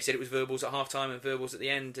he said it was verbals at half-time and verbals at the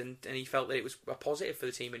end, and he felt that it was a positive for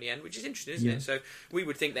the team in the end, which is interesting, isn't it? So we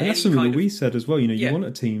would think that that's something that we said as well. You want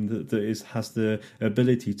a team that has the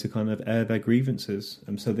ability to kind of air their grievances,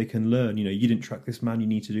 so they can learn. You didn't track this man, you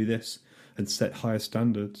need to do this, and set higher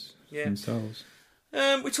standards themselves.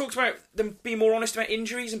 We talked about them being more honest about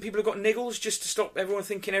injuries, and people have got niggles, just to stop everyone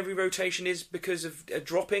thinking every rotation is because of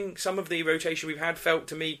dropping. Some of the rotation we've had felt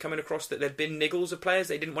to me coming across that there'd been niggles of players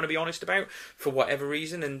they didn't want to be honest about for whatever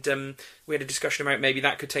reason, and we had a discussion about maybe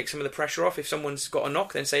that could take some of the pressure off. If someone's got a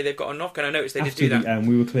knock, then say they've got a knock, and I noticed they did do that. And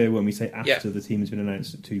we were clear when we say after the team has been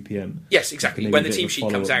announced at 2 p.m. Yes, exactly. When the team sheet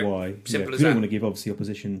comes out. Why? Simple as we that. don't want to give obviously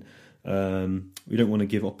opposition. We don't want to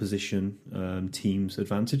give opposition teams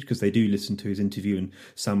advantage, because they do listen to his interview, and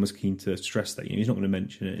Sam was keen to stress that he's not going to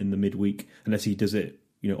mention it in the midweek unless he does it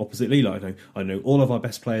oppositely. Like I know all of our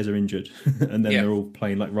best players are injured, and then they're all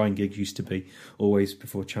playing like Ryan Giggs used to be, always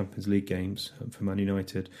before Champions League games for Man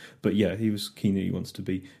United. But he was keen that he wants to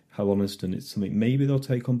be how honest, and it's something maybe they'll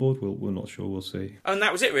take on board. We're not sure. We'll see. And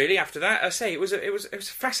that was it really. After that, I say it was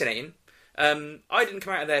fascinating. I didn't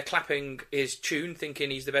come out of there clapping his tune, thinking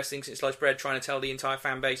he's the best thing since sliced bread, trying to tell the entire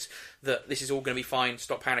fan base that this is all going to be fine,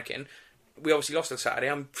 stop panicking. We obviously lost on Saturday.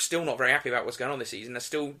 I'm still not very happy about what's going on this season. I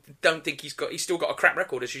still don't think he's still got a crap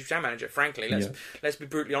record as Town manager, frankly. Let's be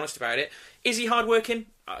brutally honest about it. Is he hardworking?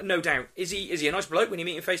 No doubt. Is he a nice bloke when you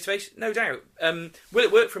meet him face to face? No doubt. Will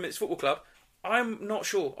it work for him at his football club? I'm not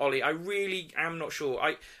sure, Ollie. I really am not sure.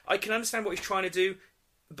 I can understand what he's trying to do,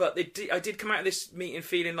 but I did come out of this meeting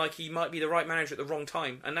feeling like he might be the right manager at the wrong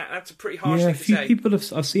time, and that's a pretty harsh thing to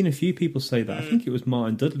say. I've seen a few people say that. I think it was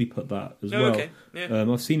Martin Dudley put that as well. Okay. Yeah.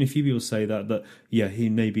 I've seen a few people say that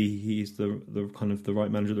he's the kind of the right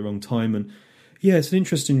manager at the wrong time, and it's an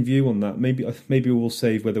interesting view on that. Maybe we'll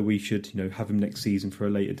save whether we should have him next season for a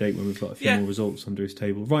later date when we've got a few more results under his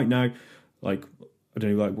table. Right now, like, I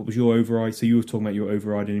don't know, like, what was your override? So you were talking about your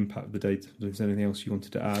overriding impact of the day. Is there anything else you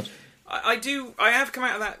wanted to add? I have come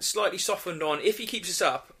out of that slightly softened on. If he keeps us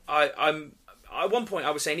up, I'm at one point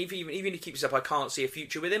I was saying even if he keeps us up, I can't see a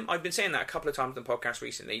future with him. I've been saying that a couple of times on the podcast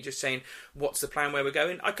recently, just saying what's the plan, where we're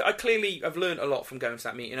going. I clearly have learned a lot from going to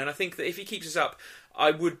that meeting, and I think that if he keeps us up,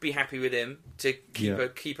 I would be happy with him to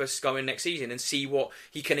keep us going next season and see what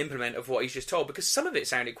he can implement of what he's just told, because some of it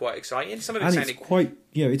sounded quite exciting, some of it sounded quite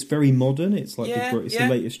it's very modern. It's like the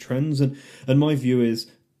latest trends, and my view is.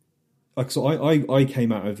 So I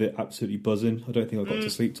came out of it absolutely buzzing. I don't think I got to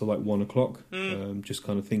sleep till like 1 o'clock. Just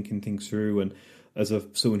kind of thinking things through, and as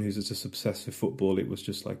someone who's just obsessed with football, it was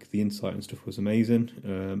just like the insight and stuff was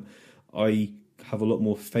amazing. I have a lot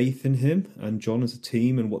more faith in him and John as a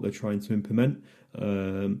team and what they're trying to implement.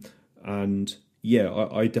 And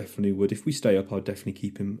I definitely would. If we stay up, I'd definitely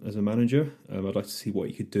keep him as a manager. I'd like to see what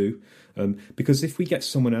he could do, because if we get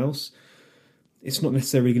someone else, it's not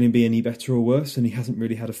necessarily going to be any better or worse, and he hasn't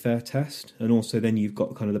really had a fair test. And also then you've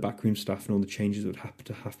got kind of the backroom staff and all the changes that would have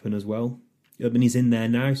to happen as well. And he's in there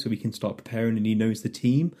now, so we can start preparing, and he knows the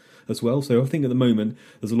team as well. So I think at the moment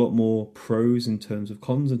there's a lot more pros in terms of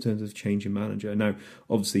cons, in terms of changing manager. Now,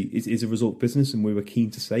 obviously, it is a result business, and we were keen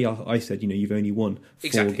to say, I said, you've only won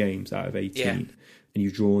 4 games out of 18. And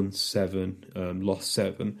you've drawn 7, lost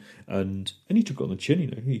 7, and he took it on the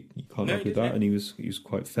chin. He can't argue that, and he was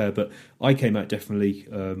quite fair. But I came out definitely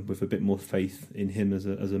with a bit more faith in him as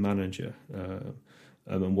a manager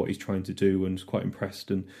and what he's trying to do, and was quite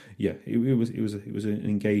impressed. And it was an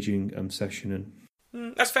engaging session.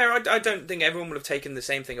 And that's fair. I don't think everyone would have taken the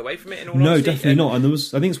same thing away from it. In all honesty. No, definitely not. And I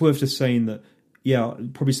think it's worth just saying that. Yeah,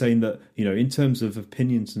 probably saying that, in terms of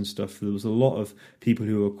opinions and stuff, there was a lot of people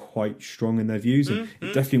who were quite strong in their views, and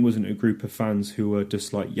it definitely wasn't a group of fans who were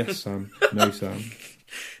just like, yes, Sam, no, Sam.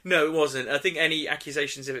 No, it wasn't. I think any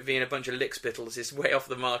accusations of it being a bunch of lickspittles is way off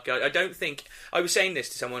the mark. I don't think... I was saying this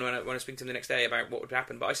to someone when I was speaking to them the next day about what would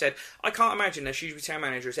happen, but I said, I can't imagine a Shrewsbury Town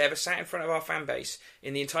manager has ever sat in front of our fan base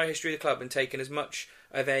in the entire history of the club and taken as much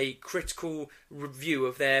of a critical review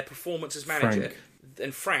of their performance as manager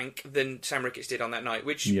than Sam Ricketts did on that night,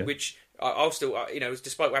 which I'll still,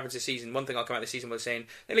 despite what happens this season, one thing I'll come out this season was saying,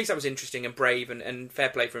 at least that was interesting and brave and fair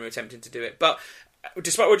play for him attempting to do it. But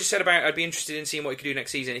despite what you said about, I'd be interested in seeing what he could do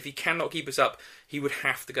next season. If he cannot keep us up, he would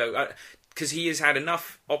have to go. Because he has had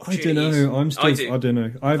enough opportunities. I don't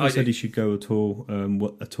know. I haven't said he should go at all.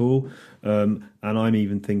 And I'm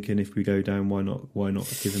even thinking if we go down, why not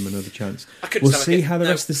give him another chance? We'll see how the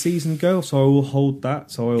rest of the season goes. So I will hold that.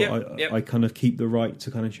 So I kind of keep the right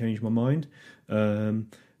to kind of change my mind.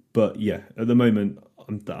 But at the moment,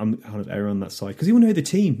 I'm kind of erring on that side because you will know the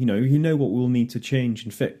team. You know what we'll need to change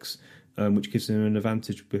and fix. Which gives them an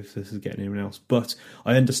advantage with this is getting anyone else. But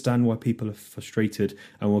I understand why people are frustrated,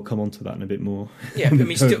 and we'll come on to that in a bit more. Yeah, I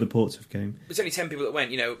mean, still, the Portsmouth game. There's only 10 people that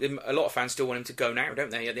went. A lot of fans still want him to go now,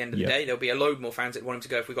 don't they? At the end of the day, there'll be a load more fans that want him to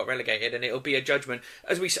go if we got relegated, and it'll be a judgment.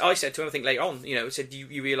 I said to him, I think later on, said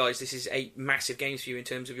you realise this is 8 massive games for you in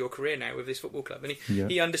terms of your career now with this football club, and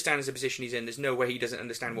he understands the position he's in. There's no way he doesn't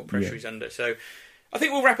understand what pressure he's under. So I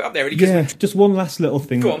think we'll wrap it up there, really. Yeah, just one last little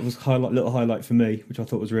thing that was little highlight for me, which I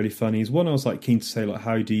thought was really funny, is one I was keen to say,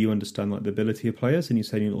 how do you understand the ability of players? And you're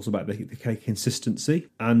saying also about the consistency.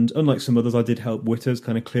 And unlike some others, I did help Witters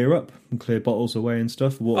kind of clear up and clear bottles away and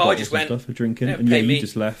stuff, water bottles and stuff for drinking. And you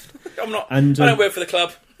just left. I don't work for the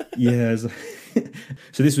club. Yeah.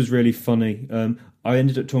 So this was really funny. I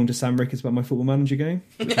ended up talking to Sam Ricketts about my Football Manager game,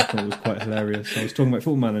 which I thought was quite hilarious. I was talking about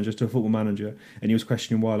Football Manager to a Football Manager, and he was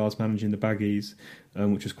questioning why I was managing the Baggies,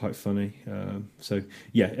 which was quite funny. And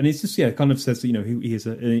it's just kind of says that he is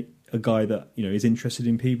a guy that is interested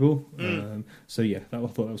in people. I thought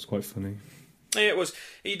that was quite funny. Yeah, it was.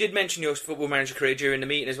 You did mention your Football Manager career during the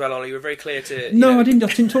meeting as well, Ollie. You were very clear to... No, I didn't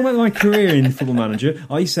talk about my career in Football Manager.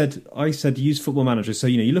 I said use Football Manager. So,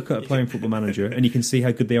 you look at a player in Football Manager and you can see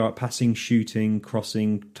how good they are at passing, shooting,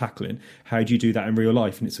 crossing, tackling. How do you do that in real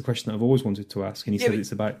life? And it's a question that I've always wanted to ask. And he said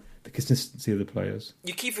it's about the consistency of the players.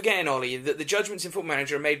 You keep forgetting, Ollie, that the judgments in Football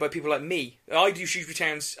Manager are made by people like me. I do Shrewsbury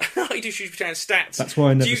Town's stats. That's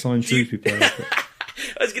why I never signed Shrewsbury players.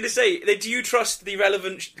 I was going to say, do you trust the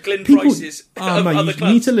relevant Glyn Prices of mate, other you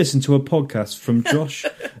clubs? need to listen to a podcast from Josh.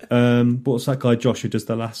 What's that guy Josh who does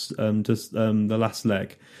the last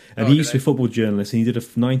leg? And he used to be a football journalist, and he did a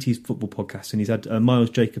 90s football podcast, and he's had Miles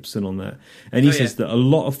Jacobson on there. And he says that a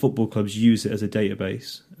lot of football clubs use it as a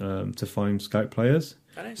database to find scout players.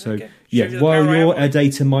 So, while your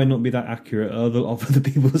data might not be that accurate, other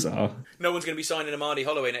people's are. No one's going to be signing Amadi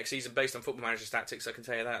Holloway next season based on Football Manager's tactics, I can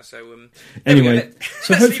tell you that. So anyway,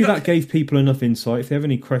 so hopefully that gave people enough insight. If they have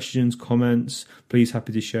any questions, comments, please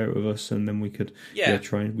happy to share it with us, and then we could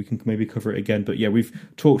try and we can maybe cover it again. But we've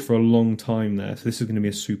talked for a long time there, so this is going to be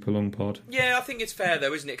a super long pod. Yeah, I think it's fair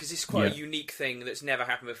though, isn't it? Because it's quite a unique thing that's never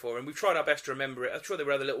happened before, and we've tried our best to remember it. I'm sure there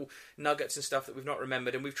were other little nuggets and stuff that we've not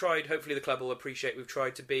remembered, and we've tried. Hopefully, the club will appreciate. We've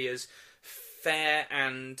tried to be as fair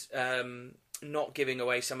and not giving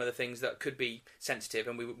away some of the things that could be sensitive,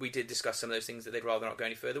 and we did discuss some of those things that they'd rather not go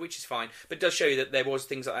any further, which is fine, but it does show you that there was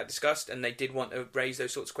things like that discussed, and they did want to raise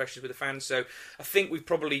those sorts of questions with the fans. So I think we've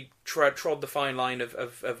probably trod the fine line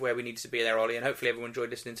of where we needed to be there, Ollie, and hopefully everyone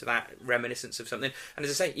enjoyed listening to that reminiscence of something. And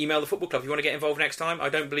as I say, email the football club if you want to get involved next time. I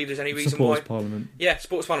don't believe there's any reason Supporters Parliament. Yeah,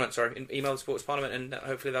 Supporters Parliament, sorry. Email the Supporters Parliament, and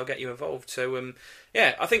hopefully they'll get you involved. So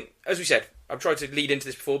I think, as we said, I've tried to lead into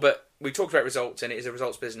this before, but we talked about results, and it is a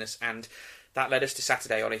results business, and that led us to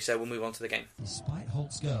Saturday, Ollie, so we'll move on to the game. Despite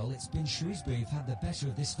Holt's goal, it's been Shrewsbury who've had the better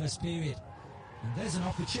of this first period. And there's an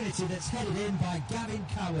opportunity that's headed in by Gavin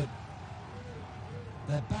Cowan.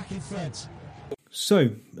 They're back in front. So,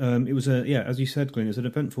 it was as you said, Glenn, it was an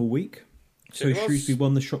eventful week. So Shrewsbury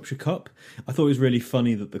won the Shropshire Cup. I thought it was really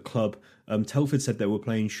funny that the club, Telford said they were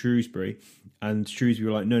playing Shrewsbury, and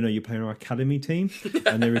Shrewsbury were like, no, you're playing our academy team.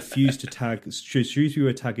 And they refused to tag. Shrewsbury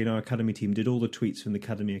were tagging our academy team, did all the tweets from the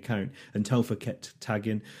academy account, and Telford kept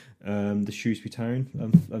tagging the Shrewsbury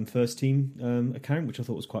Town first team account, which I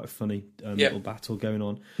thought was quite a funny little battle going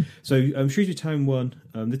on. So Shrewsbury Town won.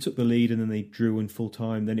 They took the lead, and then they drew in full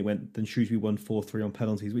time. Then Shrewsbury won 4-3 on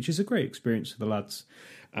penalties, which is a great experience for the lads.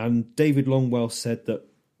 And David Longwell said that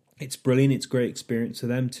it's brilliant, it's a great experience for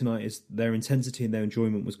them tonight. Is their intensity and their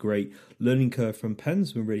enjoyment was great. Learning curve from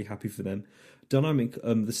Pens, we're really happy for them. Dynamic,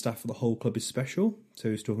 the staff for the whole club is special.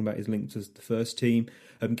 So he's talking about his link to the first team.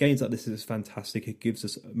 Games like this is fantastic. It gives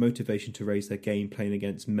us motivation to raise their game playing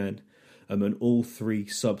against men. And all 3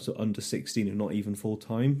 subs are under 16 and not even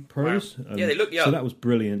full-time pros. Wow. They look young. So that was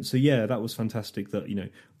brilliant. So that was fantastic that,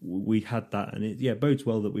 we had that. And it bodes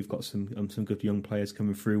well that we've got some good young players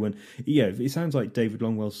coming through. And it sounds like David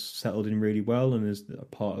Longwell's settled in really well and is a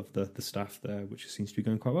part of the staff there, which seems to be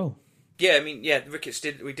going quite well. Yeah, I mean, Ricketts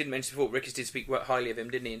did. We didn't mention before. Ricketts did speak highly of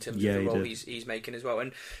him, didn't he? In terms of the role he's making as well.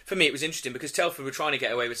 And for me, it was interesting because Telford were trying to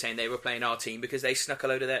get away with saying they were playing our team because they snuck a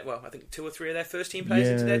load of I think 2 or 3 of their first team players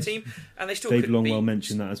into their team, and they still. Dave Longwell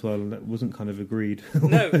mentioned that as well, and that wasn't kind of agreed.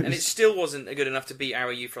 No, and it still wasn't good enough to beat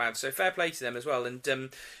our youth lads. So fair play to them as well. And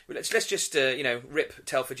let's just rip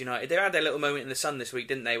Telford United. They had their little moment in the sun this week,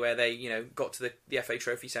 didn't they? Where they got to the FA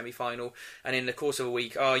Trophy semi-final, and in the course of a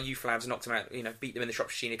week, our youth lads knocked them out. Beat them in the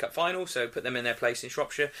Shropshire Senior Cup final. final, so put them in their place in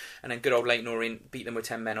Shropshire, and then good old Leyton Orient beat them with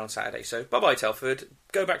 10 men on Saturday. So bye-bye Telford,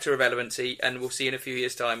 go back to irrelevancy, and we'll see you in a few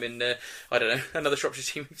years' time in, I don't know, another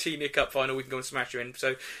Shropshire Senior Cup final. We can go and smash you in.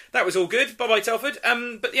 So that was all good. Bye-bye Telford.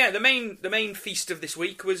 But yeah, the main feast of this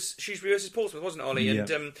week was Shrewsbury versus Portsmouth, wasn't it, Ollie? Yeah.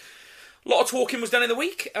 And a lot of talking was done in the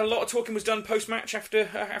week. A lot of talking was done post-match after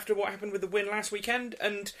what happened with the win last weekend.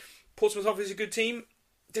 And Portsmouth obviously a good team.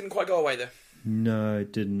 Didn't quite go away though. No,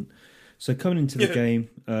 it didn't. So coming into the game,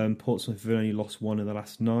 Portsmouth have only lost 1 in the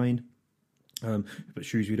last 9. But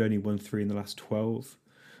Shrewsbury had only won 3 in the last 12.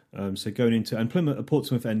 So going into... And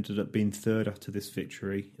Portsmouth ended up being third after this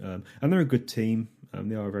victory. And they're a good team.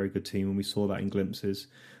 They are a very good team, and we saw that in glimpses.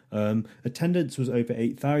 Attendance was over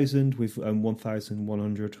 8,000 with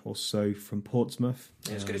 1,100 or so from Portsmouth.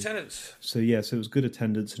 Yeah, it was good attendance. So it was good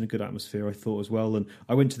attendance and a good atmosphere, I thought, as well. And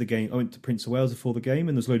I went to the game. I went to Prince of Wales before the game,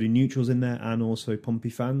 and there's a load of neutrals in there and also Pompey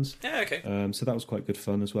fans. Yeah, okay. So that was quite good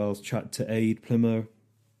fun as well. Chat to Aid, Plymouth,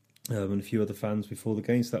 and a few other fans before the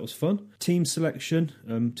game, so that was fun. Team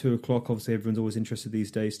selection, 2 o'clock. Obviously, everyone's always interested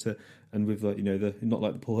these days and with not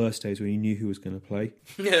like the Paul Hurst days where you knew who was going to play.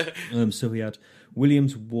 Yeah. So we had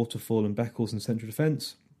Williams, Waterfall, and Beckles in central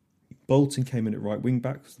defence. Bolton came in at right wing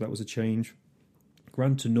back, so that was a change.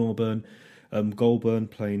 Grant and Norburn, Goulburn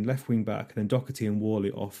playing left wing back, and then Doherty and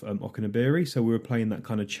Worley off Okenabiri. So we were playing that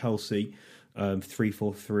kind of Chelsea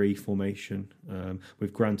 3-4-3 formation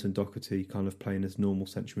with Grant and Doherty kind of playing as normal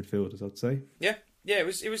central midfielders, I'd say. Yeah, it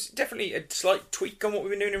was definitely a slight tweak on what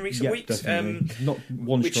we've been doing in recent weeks. Definitely. Not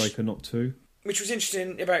one striker, not 2. Which was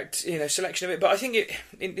interesting about selection of it, but I think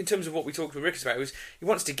in terms of what we talked with Ricketts about, was he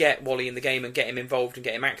wants to get Wally in the game and get him involved and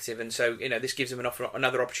get him active, and so this gives him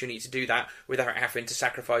another opportunity to do that without having to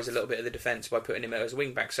sacrifice a little bit of the defence by putting him as a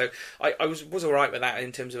wing back. So I was all right with that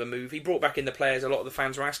in terms of a move. He brought back in the players a lot of the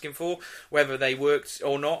fans were asking for, whether they worked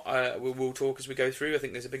or not. We'll talk as we go through. I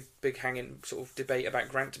think there's a big hanging sort of debate about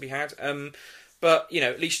Grant to be had. But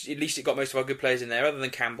at least it got most of our good players in there, other than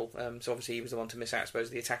Campbell. So obviously he was the one to miss out, I suppose,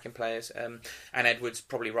 the attacking players. And Edwards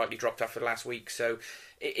probably rightly dropped after last week. So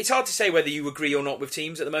it's hard to say whether you agree or not with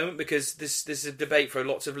teams at the moment, because there's a debate for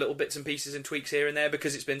lots of little bits and pieces and tweaks here and there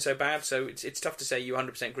because it's been so bad. So it's tough to say you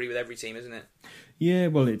 100% agree with every team, isn't it? Yeah,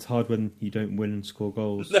 well, it's hard when you don't win and score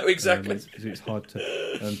goals. No, exactly. It's hard for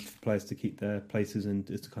players to keep their places and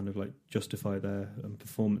to kind of like justify their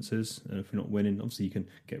performances. And if you're not winning, obviously you can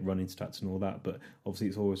get running stats and all that, but obviously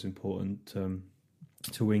it's always important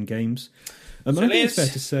to win games. I think it's fair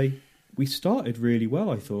to say we started really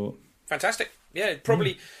well, I thought. Fantastic. Yeah,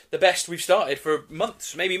 probably the best we've started for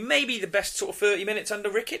months. Maybe the best sort of 30 minutes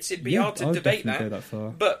under Ricketts. It'd be hard to debate that. Go that far.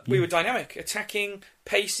 But we were dynamic, attacking,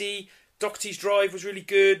 pacey. Doherty's drive was really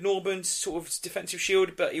good. Norburn's sort of defensive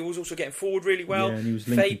shield, but he was also getting forward really well. Yeah, and he was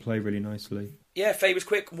linking play really nicely. Yeah, Faye was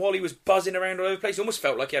quick. Wally was buzzing around all over the place. It almost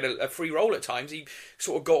felt like he had a free roll at times. He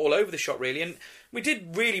sort of got all over the shot, really. And we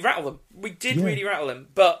did really rattle them. Really rattle them.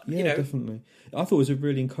 But, definitely. I thought it was a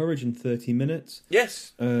really encouraging 30 minutes.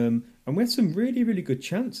 Yes. And we had some really, really good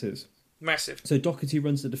chances. Massive. So Doherty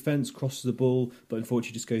runs the defence, crosses the ball, but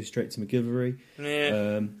unfortunately just goes straight to McGilvery.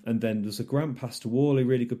 Yeah. And then there's a Grant pass to Worley,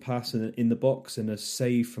 really good pass in the box, and a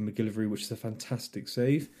save from McGilvery, which is a fantastic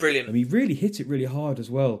save. Brilliant. And he really hit it really hard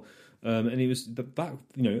as well. And it was at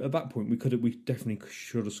that point we definitely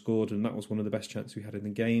should have scored, and that was one of the best chances we had in the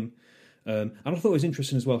game. And I thought it was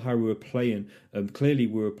interesting as well how we were playing. Clearly,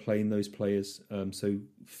 we were playing those players. So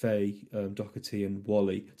Faye, Doherty, and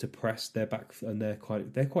Wally to press their back, and they're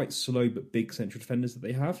quite slow but big central defenders that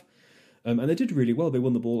they have. And they did really well. They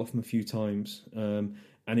won the ball off them a few times, and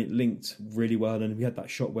it linked really well. And we had that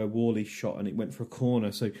shot where Worley shot, and it went for a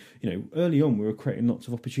corner. So early on we were creating lots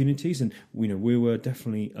of opportunities, and we were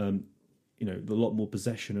definitely. A lot more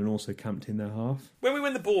possession and also camped in their half. When we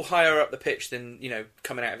win the ball higher up the pitch than,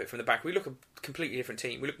 coming out of it from the back, we look a completely different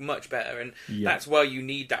team. We look much better, and that's why you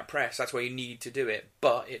need that press. That's why you need to do it,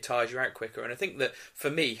 but it tires you out quicker. And I think that, for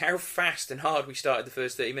me, how fast and hard we started the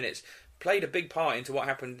first 30 minutes played a big part into what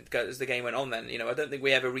happened as the game went on then. I don't think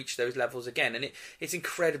we ever reached those levels again, and it's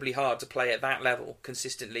incredibly hard to play at that level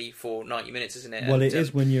consistently for 90 minutes, isn't it? Well, it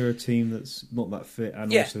is when you're a team that's not that fit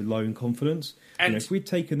and also low in confidence. And if we'd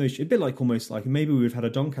taken those, a bit almost like maybe we would have had a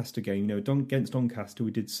Doncaster game, against Doncaster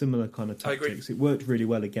we did similar kind of tactics. It worked really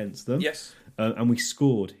well against them. Yes. And we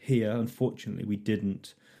scored here. Unfortunately, we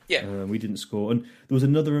didn't. Yeah. We didn't score. And there was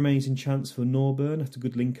another amazing chance for Norburn after a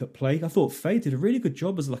good link-up play. I thought Faye did a really good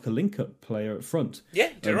job as like a link-up player at front. Yeah,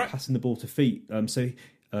 did right. Passing the ball to feet. So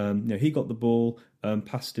He got the ball,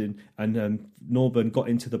 passed in, and Norburn got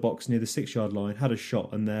into the box near the 6-yard line, had a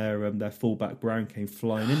shot, and their fullback Brown came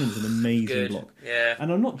flying in. It was an amazing block. Yeah.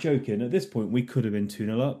 And I'm not joking. At this point, we could have been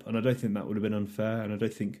 2-0 up, and I don't think that would have been unfair. And I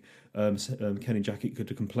don't think Kenny Jackett could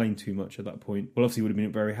have complained too much at that point. Well, obviously, he would have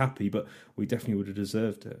been very happy, but we definitely would have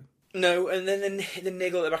deserved it. No, and then the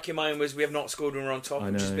niggle at the back of your mind was we have not scored when we're on top,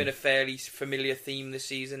 which has been a fairly familiar theme this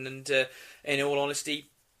season. And in all honesty,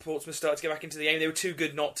 Portsmouth started to get back into the game. They were too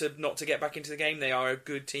good not to get back into the game. They are a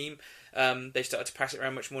good team. They started to pass it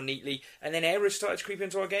around much more neatly. And then errors started to creep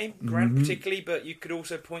into our game, Grant particularly, but you could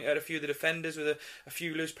also point out a few of the defenders with a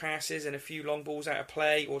few loose passes and a few long balls out of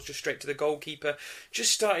play, or just straight to the goalkeeper.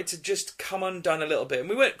 Just started to just come undone a little bit. And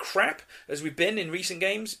we weren't crap, as we've been in recent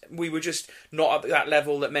games. We were just not at that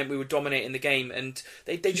level that meant we were dominating the game. And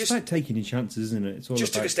they just... about taking your chances, isn't it? It's all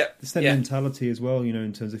just about took a step. It's their mentality as well, in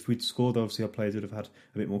terms of if we'd scored, obviously our players would have had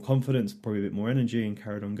a bit more confidence, probably a bit more energy, and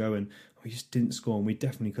carried on going. We just didn't score, and we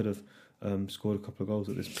definitely could have scored a couple of goals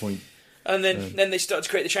at this point. And then they started to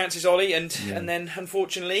create the chances, Ollie, and then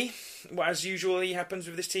unfortunately, as usually happens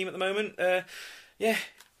with this team at the moment,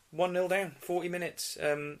 1-0 down, 40 minutes.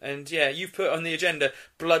 You've put on the agenda,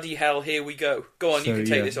 bloody hell, here we go. Go on, you can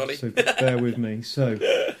take this, Ollie. So bear with me. So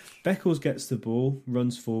Beckles gets the ball,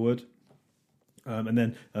 runs forward, and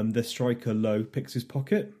then the striker Lowe picks his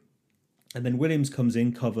pocket. And then Williams comes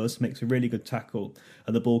in, covers, makes a really good tackle,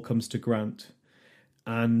 and the ball comes to Grant.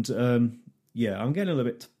 And I'm getting a little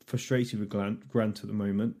bit frustrated with Grant at the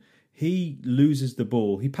moment. He loses the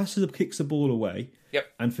ball. He kicks the ball away. Yep.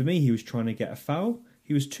 And for me, he was trying to get a foul.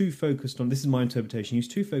 He was too focused on, this is my interpretation, he was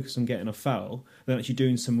too focused on getting a foul than actually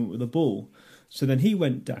doing something with the ball. So then he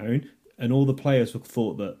went down, and all the players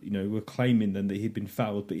thought that, were claiming then that he'd been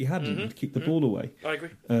fouled, but he hadn't. He'd kicked the ball away. I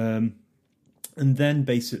agree. And then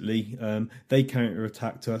basically they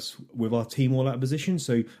counter-attacked us with our team all out of position.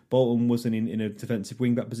 So Bolton wasn't in a defensive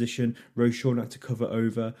wing-back position. Rochon had to cover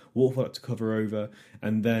over. Watford had to cover over.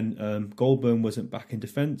 And then Goldburn wasn't back in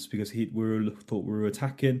defence because we thought we were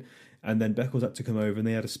attacking. And then Beckles had to come over and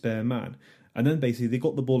they had a spare man. And then basically they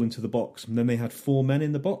got the ball into the box. And then they had 4 men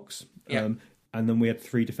in the box. Yeah. And then we had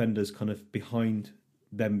 3 defenders kind of behind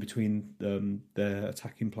them between their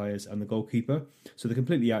attacking players and the goalkeeper. So they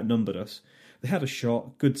completely outnumbered us. They had a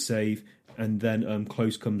shot, good save, and then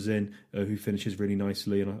Close comes in, who finishes really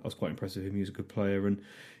nicely, and I was quite impressed with him. He was a good player, and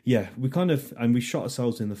we shot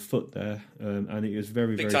ourselves in the foot there, and it was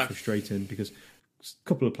very, very frustrating because a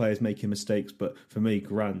couple of players making mistakes, but for me,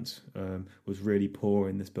 Grant was really poor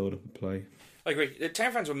in this build-up of play. I agree. The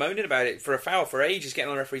Town fans were moaning about it for a foul for ages, getting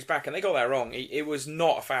on the referee's back, and they got that wrong. It was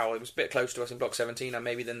not a foul. It was a bit close to us in block 17, and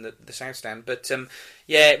maybe than the South Stand. But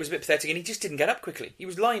it was a bit pathetic, and he just didn't get up quickly. He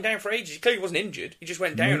was lying down for ages. He clearly wasn't injured. He just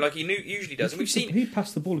went down like he usually does. And we've seen he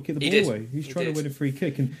passed the ball and kicked the ball away. He's trying to win a free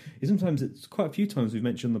kick, and sometimes it's quite a few times we've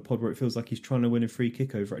mentioned on the pod where it feels like he's trying to win a free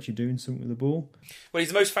kick over actually doing something with the ball. Well, he's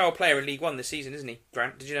the most foul player in League One this season, isn't he,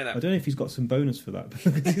 Grant? Did you know that? I don't know if he's got some bonus for that, but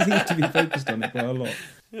he seems to be focused on it quite a lot.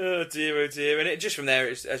 Oh dear. And it just from there,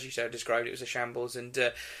 as you said, described, it was a shambles. And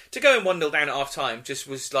to go in 1-0 down at half time just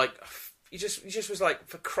was like, he just was like,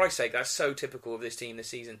 for Christ's sake, that's so typical of this team this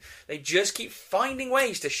season. They just keep finding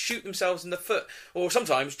ways to shoot themselves in the foot, or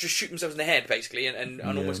sometimes just shoot themselves in the head, basically, and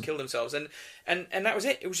almost kill themselves. And that was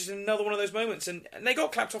it. It was just another one of those moments. And they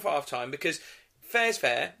got clapped off at half time because fair's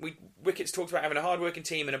fair. Wickets talked about having a hard-working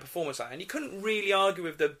team and a performance like that, and you couldn't really argue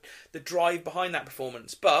with the drive behind that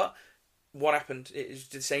performance. But what happened is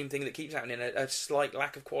the same thing that keeps happening, a slight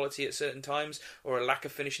lack of quality at certain times, or a lack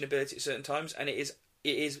of finishing ability at certain times, and it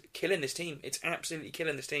is killing this team. It's absolutely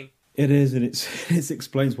killing this team. It is, and it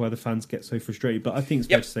explains why the fans get so frustrated. But I think it's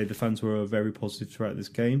fair to say the fans were very positive throughout this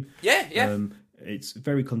game. Yeah. It's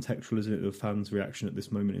very contextual, isn't it, the fans' reaction at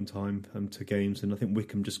this moment in time to games, and I think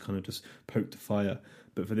Wickham just kind of just poked the fire.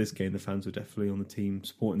 But for this game, the fans were definitely on the team,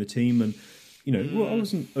 supporting the team, and I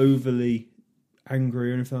wasn't overly angry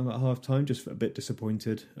or anything like that at half time, just a bit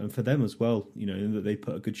disappointed, and for them as well, that they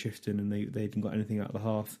put a good shift in and they didn't got anything out of the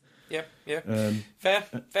half. Fair.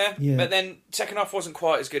 Yeah. But then second half wasn't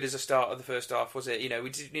quite as good as the start of the first half, was it?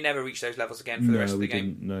 We never reached those levels again for the rest of the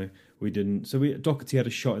game. No, we didn't. So Doherty had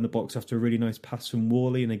a shot in the box after a really nice pass from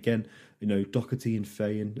Worley, and again, Doherty and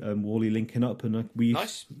Faye and Worley linking up, and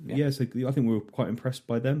nice. So I think we were quite impressed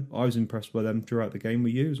by them. I was impressed by them throughout the game. Were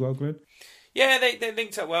you as well, Glenn? Yeah, they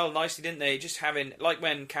linked up well nicely, didn't they? Just having, like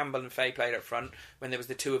when Campbell and Fay played up front, when there was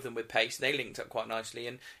the two of them with pace, they linked up quite nicely.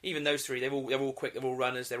 And even those three, they're all quick, they're all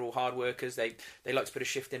runners, they're all hard workers. They like to put a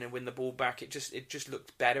shift in and win the ball back. It just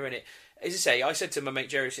looked better. And it, as I say, I said to my mate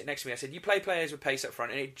Jerry sitting next to me, I said, you play players with pace up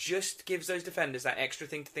front, and it just gives those defenders that extra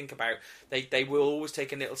thing to think about. They will always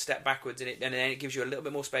take a little step backwards, and then it gives you a little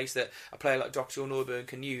bit more space that a player like Doherty or Norburn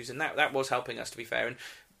can use. And that was helping us, to be fair. And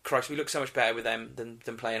Christ, we look so much better with them than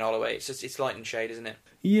playing Holloway. It's light and shade, isn't it?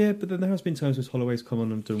 Yeah, but then there has been times where Holloway's come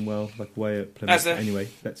on and done well, like away at Plymouth. Anyway,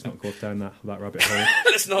 let's not go down that rabbit hole.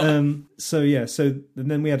 Let's not. So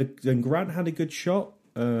then we had then Grant had a good shot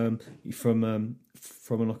from a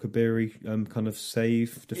Nakabiri kind of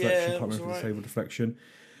save deflection. Can't remember the save or deflection.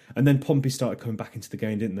 And then Pompey started coming back into the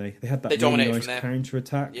game, didn't they? They had that really nice counter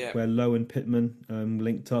attack where Lowe and Pittman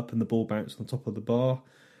linked up and the ball bounced on top of the bar.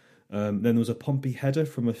 Then there was a Pompey header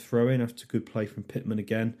from a throw-in after a good play from Pittman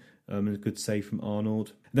again, and a good save from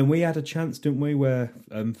Arnold. Then we had a chance, didn't we, where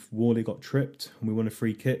Worley got tripped and we won a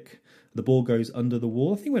free kick. The ball goes under the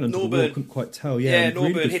wall. I think it went under the wall, I couldn't quite tell. Yeah, Norburn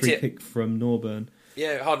really good hit free it. kick from Norburn.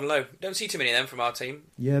 Yeah, hard and low. Don't see too many of them from our team.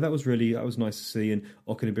 Yeah, that was nice to see, and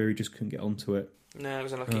Okenabiri just couldn't get onto it. No, it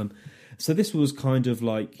was unlucky. So this was kind of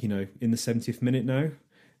like, in the 70th minute now.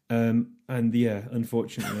 And yeah,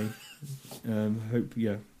 unfortunately, I'm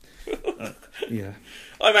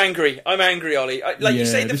angry, Ollie. You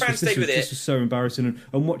say, the fans stayed with it. This was so embarrassing,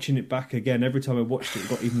 and watching it back again, every time I watched it, it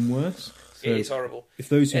got even worse. So it is horrible. If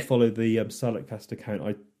those who follow the Salakcast account,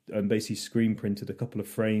 I basically screen printed a couple of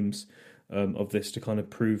frames of this to kind of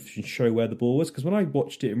prove and show where the ball was, because when I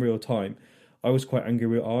watched it in real time, I was quite angry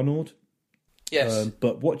with Arnold. Yes.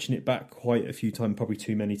 But watching it back quite a few times, probably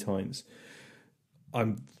too many times,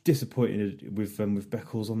 I'm disappointed with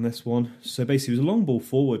Beckles on this one. So basically, it was a long ball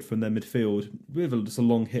forward from their midfield, with just a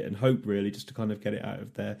long hit and hope, really, just to kind of get it out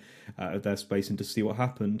of their space and to see what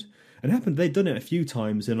happened. And it happened. They'd done it a few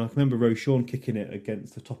times, and I remember Roshan kicking it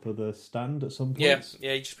against the top of the stand at some point.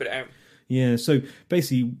 Yeah, you just put it out. Yeah. So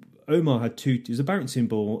basically, Omar had two. It was a bouncing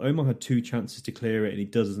ball. Omar had two chances to clear it, and he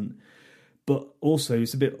doesn't. But also,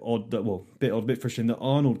 it's a bit odd a bit frustrating that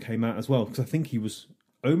Arnold came out as well, because I think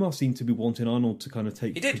Omar seemed to be wanting Arnold to kind of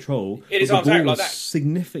take control. It is arms out like that.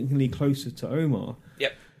 Significantly closer to Omar.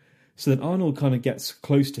 Yep. So then Arnold kind of gets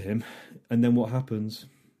close to him, and then what happens?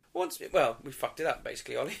 We fucked it up,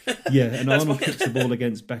 basically, Ollie. Yeah, and Arnold kicks the ball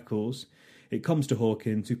against Beckles. It comes to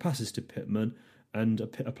Hawkins, who passes to Pittman, and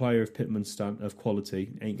a player of Pittman's of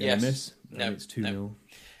quality ain't going to miss. No, and it's 2-0.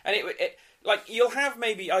 And it you'll have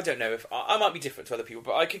maybe, I don't know if I might be different to other people,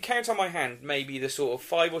 but I could count on my hand maybe the sort of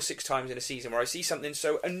 5 or 6 times in a season where I see something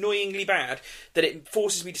so annoyingly bad that it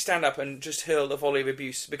forces me to stand up and just hurl a volley of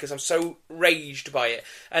abuse because I'm so raged by it.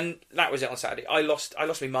 And that was it on Saturday. I lost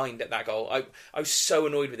my mind at that goal. I was so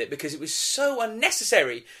annoyed with it because it was so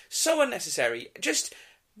unnecessary. Just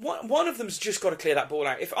one of them's just got to clear that ball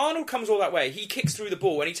out. If Arnold comes all that way, he kicks through the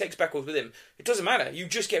ball and he takes Beckles with him. It doesn't matter. You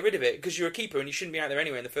just get rid of it because you're a keeper and you shouldn't be out there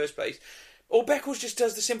anyway in the first place. Or Beckles just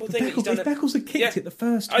does the simple thing that he's done. If Beckles had kicked it the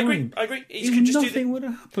first time, I agree. Nothing would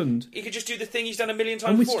have happened. He could just do the thing he's done a million times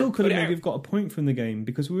and we before. Still could have maybe got a point from the game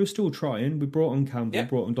because we were still trying. We brought on Campbell,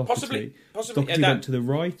 brought on Doherty. Possibly. Doherty went to the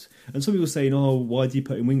right. And some people were saying, why did he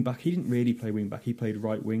put him wing back? He didn't really play wing back. He played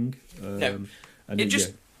right wing.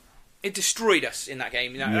 It destroyed us in that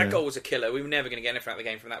game. That goal was a killer. We were never going to get anything out of the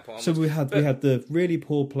game from that point onwards. So we had the really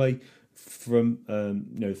poor play from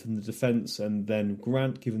from the defence, and then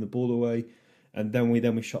Grant giving the ball away. And then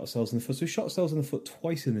we shot ourselves in the foot. So we shot ourselves in the foot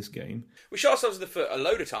twice in this game. We shot ourselves in the foot a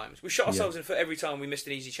load of times. We shot ourselves in the foot every time we missed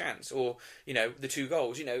an easy chance, or the 2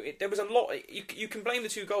 goals. There was a lot. You can blame the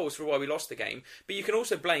 2 goals for why we lost the game, but you can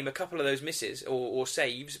also blame a couple of those misses or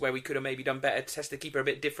saves where we could have maybe done better to test the keeper a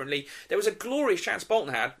bit differently. There was a glorious chance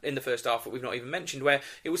Bolton had in the first half that we've not even mentioned, where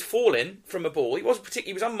it was falling from a ball. He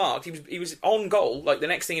was unmarked. He was on goal. Like the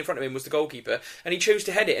next thing in front of him was the goalkeeper, and he chose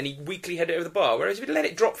to head it, and he weakly headed it over the bar. Whereas if he'd let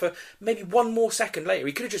it drop for maybe one more second later,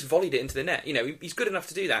 he could have just volleyed it into the net. He's good enough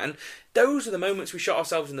to do that, and those are the moments we shot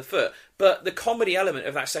ourselves in the foot. But the comedy element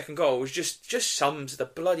of that second goal was just sums the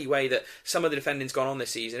bloody way that some of the defending's gone on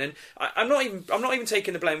this season. And I'm not even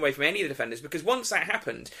taking the blame away from any of the defenders, because once that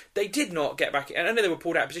happened, they did not get back. And I know they were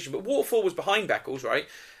pulled out of position, but Waterfall was behind Beckles, right?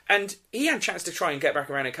 And he had a chance to try and get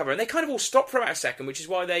back around and cover, and they kind of all stopped for about a second, which is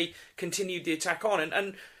why they continued the attack on.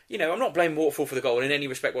 And I'm not blaming Waterfall for the goal in any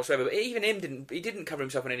respect whatsoever, but even him didn't cover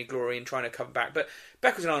himself in any glory in trying to cover back. But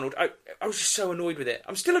Beckles and Arnold, I was just so annoyed with it.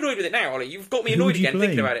 I'm still annoyed with it now, Ollie. You've got me annoyed again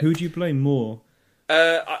thinking about it. Who do you blame more?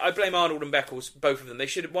 I blame Arnold and Beckles, both of them.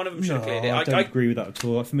 One of them should have cleared it. I don't agree with that at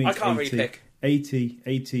all. For me, I can't really pick.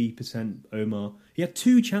 80% Omar. He had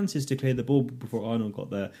 2 chances to clear the ball before Arnold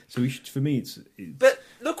got there. So for me, it's. But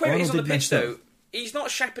look where he is on the Arnold pitch, though. He's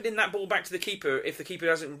not shepherding that ball back to the keeper if the keeper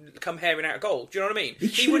doesn't come herring out a goal. Do you know what I mean?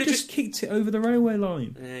 He would have just kicked it over the railway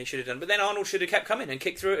line. Yeah, he should have done. But then Arnold should have kept coming and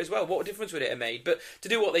kicked through it as well. What difference would it have made? But to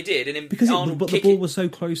do what they did, and then because the ball was so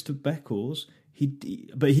close to Beckles, he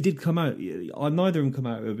did come out. Neither of them come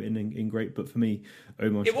out of it in great. But for me,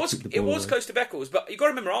 Omar. It was close to Beckles, but you got to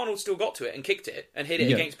remember Arnold still got to it and kicked it and hit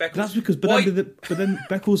it against Beckles. That's because, but then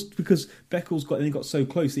Beckles got so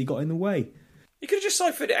close that he got in the way. You could have just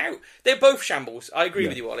ciphered it out. They're both shambles. I agree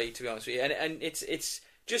with you, Ollie, to be honest with you. And it's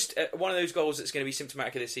just one of those goals that's going to be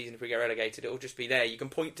symptomatic of this season if we get relegated. It'll just be there. You can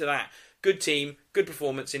point to that. Good team, good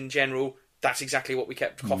performance in general. That's exactly what we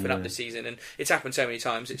kept coughing up this season. And it's happened so many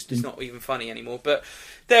times, it's just not even funny anymore. But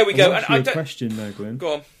there we go. And a question now, Glenn.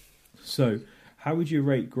 Go on. So, how would you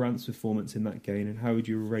rate Grant's performance in that game, and how would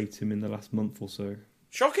you rate him in the last month or so?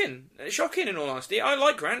 Shocking in all honesty. I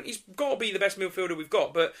like Grant. He's got to be the best midfielder we've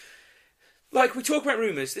got, but like, we talk about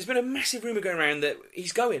rumours, there's been a massive rumour going around that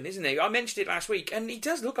he's going, isn't he? I mentioned it last week, and he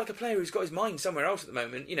does look like a player who's got his mind somewhere else at the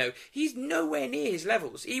moment. You know, he's nowhere near his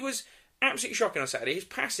levels. He was absolutely shocking on Saturday. His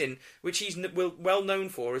passing, which he's well known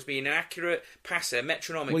for as being an accurate passer,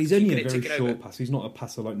 metronomic. Well, he's only a very short pass. He's not a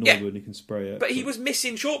passer like Norwood and he can spray it. But he was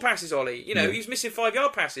missing short passes, Ollie. You know, he was missing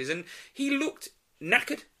 5-yard passes, and he looked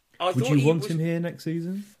knackered. Would you want him here next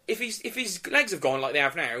season? If his legs have gone like they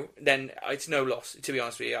have now, then it's no loss, to be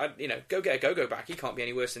honest with you. Go get a go back. He can't be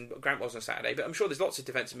any worse than Grant was on Saturday, but I'm sure there's lots of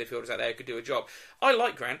defensive midfielders out there who could do a job. I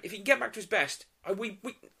like Grant. If he can get back to his best,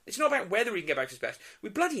 it's not about whether he can get back to his best. We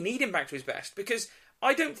bloody need him back to his best, because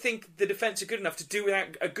I don't think the defence are good enough to do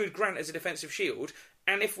without a good Grant as a defensive shield.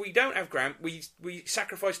 And if we don't have Grant, we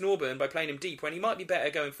sacrifice Norburn by playing him deep when he might be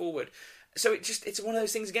better going forward. So it's one of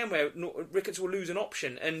those things again where Ricketts will lose an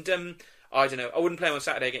option, and I don't know. I wouldn't play him on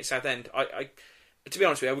Saturday against Southend. To be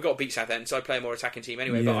honest with you, we've got to beat Southend, so I'd play a more attacking team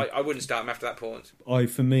anyway. Yeah. But I wouldn't start him after that point. I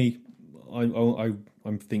think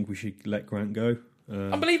we should let Grant go.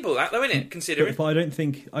 Unbelievable that though, isn't it? Considering, but I don't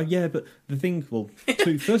think. But the thing,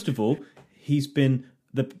 first of all, he's been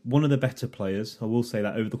one of the better players. I will say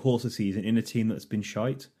that over the course of the season in a team that's been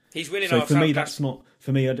shite. He's winning. So for me, that's not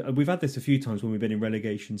for me. We've had this a few times when we've been in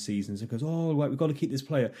relegation seasons. It goes, we've got to keep this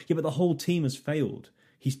player. Yeah, but the whole team has failed.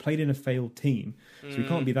 He's played in a failed team, so he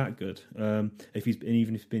can't be that good. Even if he's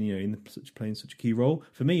been playing such a key role.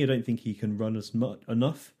 For me, I don't think he can run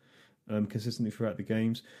enough consistently throughout the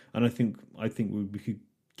games. And I think we could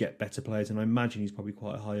get better players. And I imagine he's probably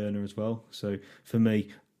quite a high earner as well. So for me,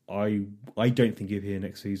 I don't think he'll be here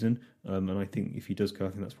next season, and I think if he does go, I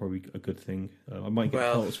think that's probably a good thing. I might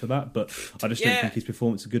get faults for that, but I just don't think his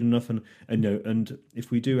performance is good enough. And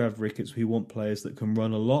if we do have Ricketts, we want players that can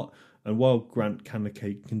run a lot. And while Grant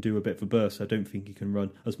can do a bit of a burst, I don't think he can run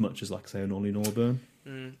as much as, like, say, an Ollie Norburn.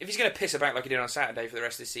 If he's going to piss about like he did on Saturday for the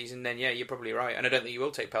rest of the season, then you're probably right. And I don't think you will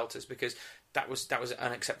take pelters, because that was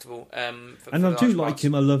unacceptable. And I do like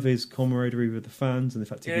him. I love his camaraderie with the fans and the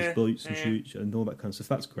fact he gives boots and shoots and all that kind of stuff.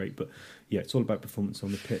 That's great. But yeah, it's all about performance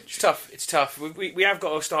on the pitch. It's tough. We have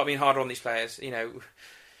got to start being harder on these players. You know,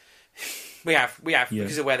 we have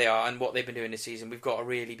because of where they are and what they've been doing this season. We've got to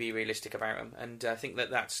really be realistic about them, and I think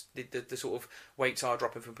that's the sort of weights are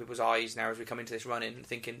dropping from people's eyes now as we come into this run-in,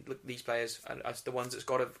 thinking, look, these players are the ones that's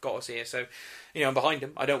got us here. So, I'm behind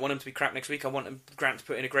them. I don't want them to be crap next week. I want Grant to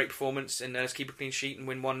put in a great performance and keep a clean sheet and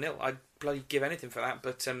win 1-0. I'd bloody give anything for that,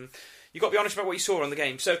 but you've got to be honest about what you saw on the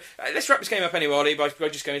game. So let's wrap this game up anyway, Ollie, by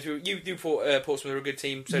just going through. You thought Portsmouth were a good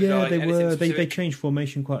team, so did I. They were. They changed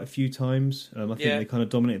formation quite a few times. I think they kind of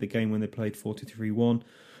dominated the game when they played 4-2-3-1.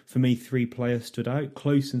 For me, 3 players stood out.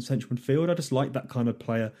 Close in central midfield. I just like that kind of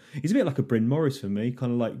player. He's a bit like a Bryn Morris for me.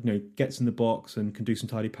 Kind of like, gets in the box and can do some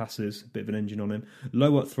tidy passes. A bit of an engine on him.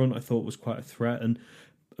 Low up front, I thought was quite a threat. And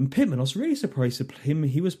Pittman, I was really surprised at him.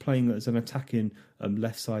 He was playing as an attacking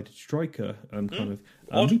left-sided striker.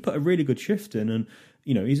 He put a really good shift in, and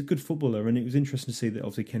he's a good footballer. And it was interesting to see that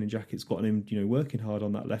obviously Kenny Jackett's got him, working hard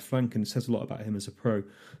on that left flank, and it says a lot about him as a pro.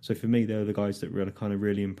 So for me, they're the guys that were kind of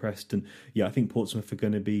really impressed. And I think Portsmouth are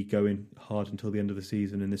going to be going hard until the end of the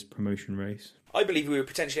season in this promotion race. I believe we were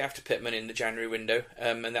potentially after Pittman in the January window,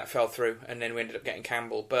 and that fell through, and then we ended up getting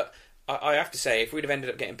Campbell, but I have to say, if we'd have ended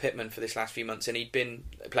up getting Pittman for this last few months and he'd been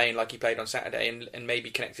playing like he played on Saturday and maybe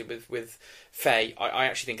connected with Faye, I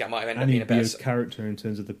actually think that might have ended up being a better... And he'd be a character in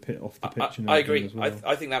terms of the off the pitch. I agree. As well.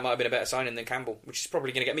 I think that might have been a better signing than Campbell, which is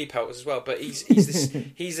probably going to get me pelters as well. But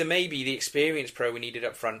he's maybe the experienced pro we needed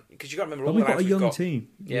up front, because you've got to remember all the lads we've got. Team.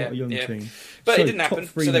 Yeah, a young team. But so, it didn't happen.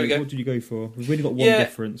 Three, so there we go. What did you go for? We've really got one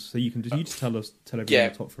difference, so you just tell everyone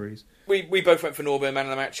the top threes. We both went for Norburn, man of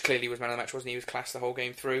the match. Clearly was man of the match, wasn't he? He was class the whole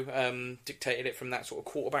game through. Dictated it from that sort of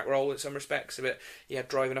quarterback role in some respects. But he had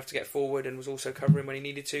drive enough to get forward and was also covering when he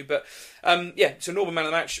needed to. But so Norburn man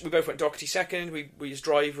of the match. We both went Doherty second. His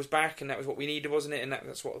drive was back, and that was what we needed, wasn't it? And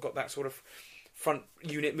that's what got that sort of front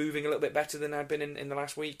unit moving a little bit better than I'd been in the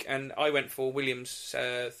last week. And I went for Williams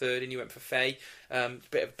third, and you went for Faye.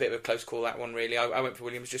 Bit of a close call, that one, really. I went for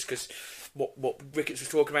Williams just because what Ricketts was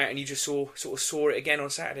talking about, and you just saw it again on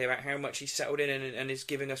Saturday about how much he's settled in and is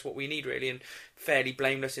giving us what we need, really, and fairly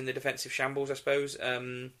blameless in the defensive shambles, I suppose.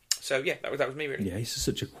 So yeah, that was me, really. Yeah, he's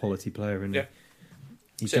such a quality player, and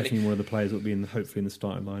he's certainly definitely one of the players that will be hopefully in the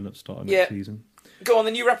starting lineup starting next season. Go on,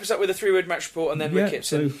 then you wrap us up with a 3-word match report, and then Ricketts.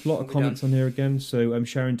 So a lot of comments on here again. So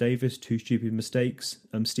Sharon Davis, 2 stupid mistakes.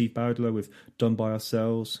 Steve Bowdler with done by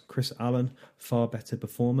ourselves. Chris Allen, far better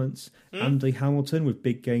performance. Andy Hamilton with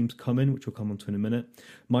big games coming, which we'll come on to in a minute.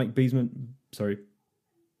 Mike Beeman,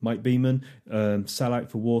 sell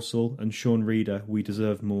out for Walsall, and Sean Reeder, we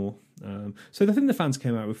deserve more. So I think the fans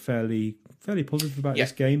came out with fairly positive about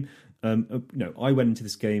this game. I went into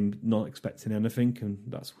this game not expecting anything, and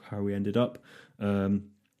that's how we ended up.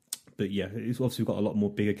 But yeah, it's obviously got a lot more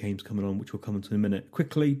bigger games coming on, which we'll come into in a minute.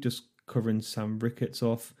 Quickly, just covering Sam Ricketts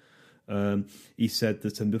off. He said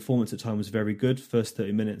that the performance at time was very good. First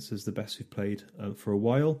 30 minutes is the best we've played for a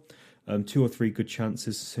while. 2 or 3 good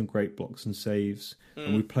chances, some great blocks and saves.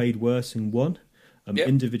 And we played worse in one.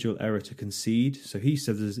 Individual error to concede. So he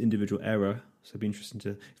said there's individual error. So it'd be interesting to,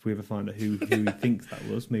 if we ever find out who he thinks that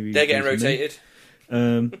was. Maybe they're getting rotated.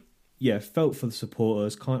 Felt for the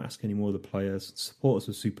supporters. Can't ask any more of the players. Supporters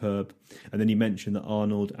were superb. And then he mentioned that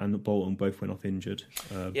Arnold and Bolton both went off injured.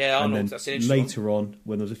 Arnold. And then that's an interesting later on,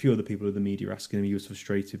 when there was a few other people in the media asking him, he was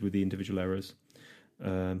frustrated with the individual errors,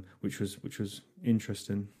 which was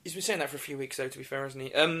interesting. He's been saying that for a few weeks, though. To be fair, hasn't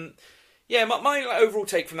he? My overall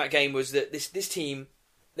take from that game was that this team.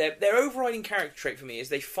 Their overriding character trait for me is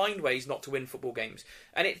they find ways not to win football games.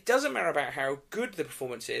 And it doesn't matter about how good the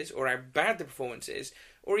performance is or how bad the performance is,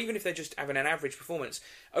 or even if they're just having an average performance.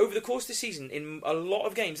 Over the course of the season, in a lot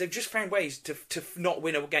of games, they've just found ways to not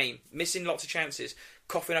win a game, missing lots of chances,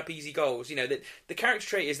 coughing up easy goals. The character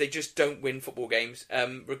trait is they just don't win football games,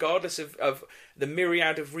 regardless of the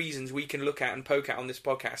myriad of reasons we can look at and poke at on this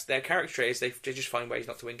podcast. Their character trait is they just find ways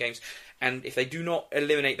not to win games, and if they do not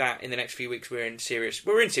eliminate that in the next few weeks, we're in serious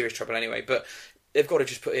trouble anyway. But they've got to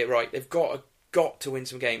just put it right. They've got to win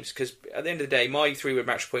some games, because at the end of the day, my 3-word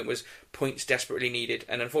match point was points desperately needed.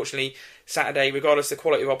 And unfortunately, Saturday, regardless of the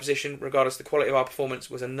quality of opposition, regardless of the quality of our performance,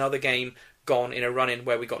 was another game gone in a run-in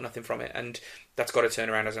where we got nothing from it. And that's got to turn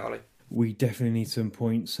around, hasn't it, Ollie? We definitely need some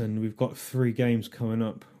points, and we've got 3 games coming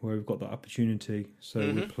up where we've got that opportunity. So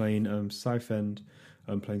we're playing Southend,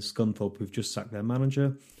 playing Scunthorpe, who've just sacked their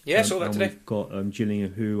manager. Yeah, saw that today. We've got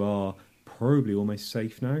Gillingham, who are probably almost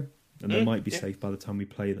safe now, and they might be safe by the time we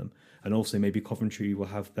play them. And also maybe Coventry will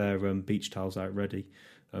have their beach towels out ready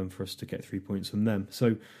for us to get 3 points from them.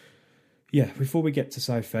 So, yeah, before we get to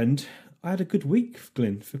Southend, I had a good week,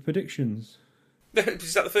 Glyn, for predictions.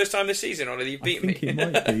 Is that the first time this season, or you've beaten me? I think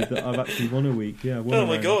it might be that I've actually won a week. Yeah, oh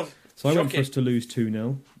my God. So I went for us to lose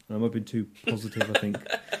 2-0. I've been too positive, I think.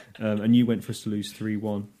 And you went for us to lose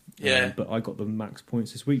 3-1. Yeah. But I got the max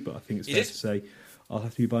points this week, but I think it's fair to say I'll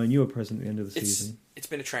have to be buying you a present at the end of the season. It's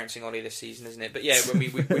been a trouncing Ollie this season, isn't it? But yeah, when we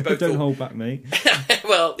both don't hold back, mate.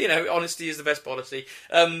 Well, honesty is the best policy.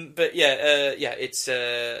 But it's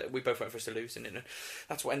we both went for us to lose, and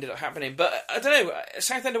that's what ended up happening. But I don't know.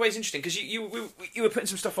 Southend away is interesting, because you were putting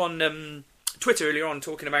some stuff on Twitter earlier on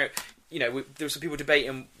talking about. There were some people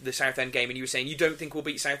debating the Southend game, and you were saying you don't think we'll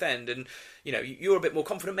beat Southend, and you're a bit more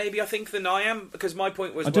confident, maybe I think, than I am, because my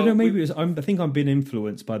point was. I don't know. Maybe I think I'm being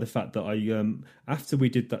influenced by the fact that I after we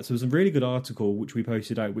did that. So there's a really good article which we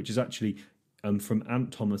posted out, which is actually from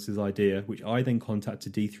Ant Thomas's idea, which I then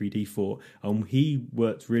contacted D3D4, and he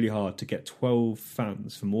worked really hard to get 12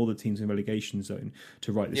 fans from all the teams in relegation zone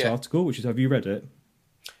to write this article. Have you read it?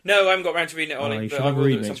 No, I haven't got around to reading it, Ollie. You should have a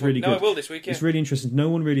read, mate. It's really good. No, I will this week, yeah. It's really interesting. No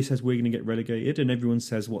one really says we're going to get relegated, and everyone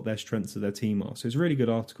says what their strengths of their team are. So it's a really good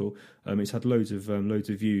article. It's had loads of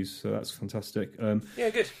views, so that's fantastic.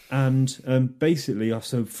 Yeah, good. And basically,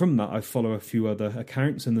 so from that, I follow a few other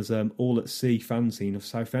accounts, and there's All at Sea fanzine of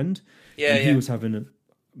Southend. Yeah, and he was having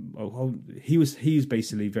he was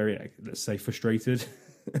basically very, let's say, frustrated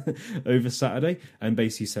over Saturday, and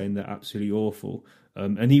basically saying they're absolutely awful.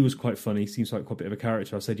 And he was quite funny. Seems like quite a bit of a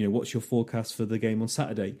character. I said, what's your forecast for the game on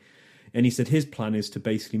Saturday? And he said his plan is to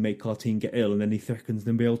basically make our team get ill, and then he reckons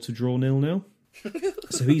they'll be able to draw 0-0.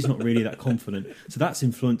 So he's not really that confident. So that's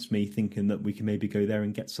influenced me thinking that we can maybe go there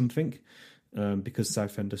and get something, because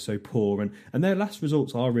Southend are so poor. And their last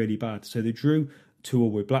results are really bad. So they drew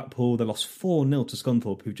 2-2 with Blackpool. They lost 4-0 to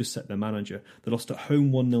Scunthorpe, who've just set their manager. They lost at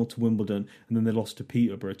home 1-0 to Wimbledon, and then they lost to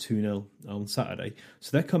Peterborough 2-0 on Saturday.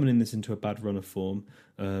 So they're coming into a bad run of form.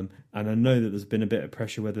 And I know that there's been a bit of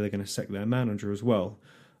pressure whether they're going to sack their manager as well.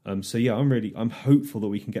 So yeah, I'm hopeful that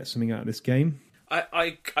we can get something out of this game.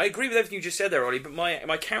 I agree with everything you just said there, Ollie, but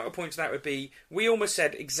my counterpoint to that would be we almost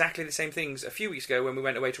said exactly the same things a few weeks ago when we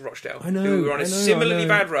went away to Rochdale. I know. Who were on a similarly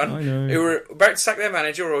bad run. I know. Who were about to sack their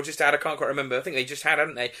manager or just had, I can't quite remember. I think they just had,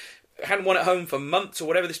 hadn't they? Hadn't won at home for months or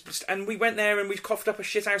whatever. And we went there and we coughed up a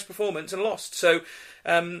shithouse performance and lost. So,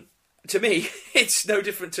 to me, it's no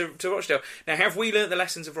different to Rochdale. Now, have we learnt the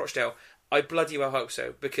lessons of Rochdale? I bloody well hope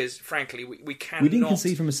so, because frankly, we cannot... We didn't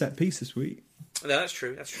concede from a set piece this week. No, that's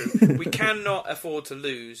true. We cannot afford to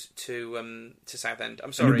lose to Southend.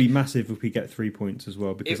 I'm sorry. And it'd be massive if we get 3 points as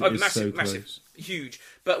well, because it is massive, so close. massive, huge.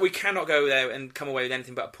 But we cannot go there and come away with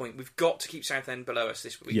anything but a point. We've got to keep Southend below us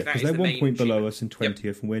this week. Yeah, because they're 1 point below us in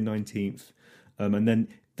 20th, and we're 19th. And then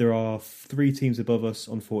there are 3 teams above us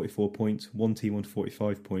on 44 points, 1 team on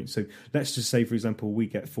 45 points. So let's just say, for example, we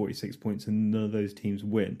get 46 points and none of those teams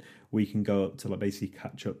win. We can go up to basically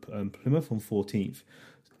catch up Plymouth on 14th.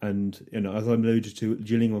 And, as I alluded to,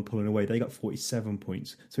 Gillingham pulling away, they got 47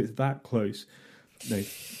 points. So it's that close. No.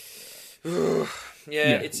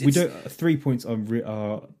 It's... We don't... 3 points are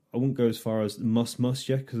I wouldn't go as far as must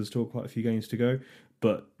yet, because there's still quite a few games to go.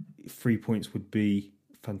 But 3 points would be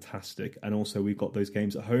fantastic. And also we've got those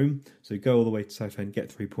games at home, so go all the way to Southend,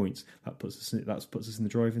 get 3 points. That puts us in the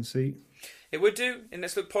driving seat. It would do, and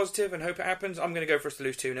let's look positive and hope it happens. I'm going to go for us to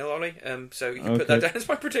lose 2-0, Ollie. So you can put that down as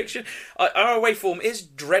my prediction. Our away form is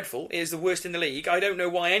dreadful. It is the worst in the league. I don't know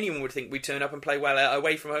why anyone would think we'd turn up and play well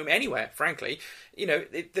away from home anywhere, frankly.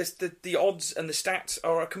 The odds and the stats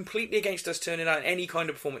are completely against us turning out any kind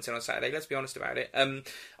of performance on Saturday. Let's be honest about it.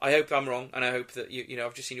 I hope I'm wrong, and I hope that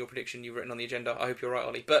I've just seen your prediction you've written on the agenda. I hope you're right,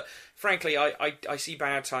 Ollie. But frankly, I see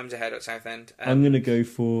bad times ahead at Southend. I'm going to go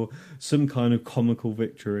for some kind of comical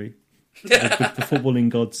victory. The footballing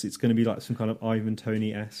gods, it's going to be like some kind of Ivan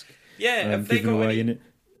Toney-esque giving away in it.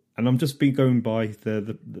 And I'm just been going by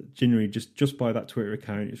the generally just by that Twitter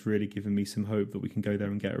account. It's really given me some hope that we can go there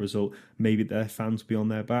and get a result. Maybe their fans will be on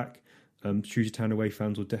their back. Shrewsbury Town away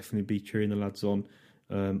fans will definitely be cheering the lads on.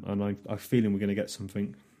 And I'm feeling we're going to get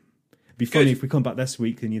something. It'd be funny if we come back this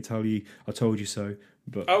week and you tell you I told you so.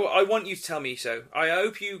 But I want you to tell me so. I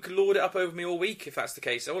hope you can lord it up over me all week if that's the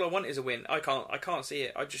case. All I want is a win. I can't see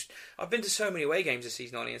it. I've been to so many away games this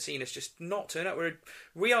season, Ollie, and seen us just not turn up.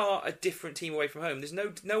 We are a different team away from home. There's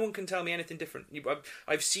no one can tell me anything different.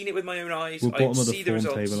 I've seen it with my own eyes. We're bottom of see the the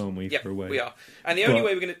form results. table, aren't we? Yep, for away. we are. And the only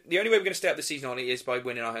way we're going to stay up this season, Ollie, is by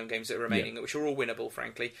winning our home games that are remaining, which are all winnable,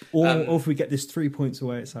 frankly. Or if we get this 3 points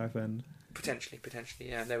away at Southend. Potentially,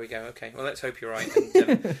 yeah. There we go. Okay, well, let's hope you're right.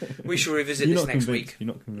 And, we shall revisit this next week. You're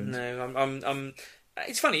not convinced. No, I'm.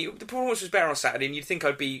 It's funny. The performance was better on Saturday, and you'd think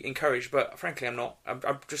I'd be encouraged, but frankly, I'm not.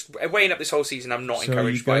 I'm just weighing up this whole season. I'm not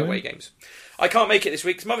encouraged by away games. I can't make it this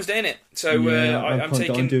week. It's Mother's Day, innit? So I'm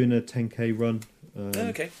taking. I'm doing a 10k run.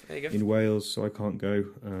 Okay, there you go. In Wales, so I can't go.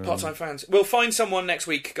 Part-time fans. We'll find someone next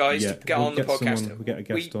week, guys, to get on the podcast. We'll get a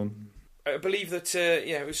guest on. I believe that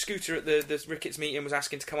it was Scooter at the Ricketts meeting was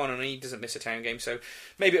asking to come on, and he doesn't miss a town game, so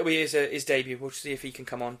maybe it'll be his debut. We'll see if he can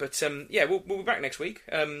come on. But we'll be back next week.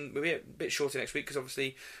 We'll be a bit shorter next week because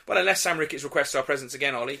obviously, unless Sam Ricketts requests our presence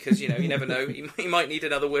again, Ollie, because you never know, he might need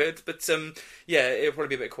another word. But it'll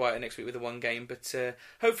probably be a bit quieter next week with the one game. But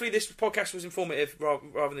hopefully, this podcast was informative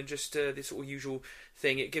rather than just the sort of usual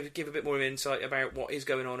thing. It give a bit more insight about what is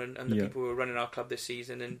going on and the people who are running our club this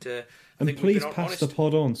season. And please pass the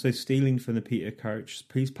pod on. So stealing from the Peter Couch,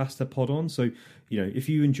 please pass the pod on. So if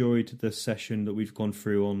you enjoyed the session that we've gone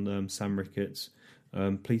through on Sam Ricketts,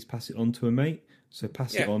 please pass it on to a mate. So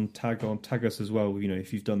pass it on, tag us as well.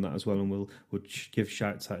 If you've done that as well, and we'll give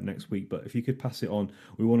shouts out next week. But if you could pass it on,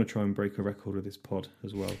 we want to try and break a record of this pod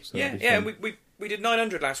as well. So and we did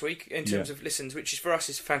 900 last week in terms of listens, which is for us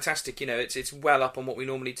is fantastic. You know, it's well up on what we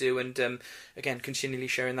normally do, and again, continually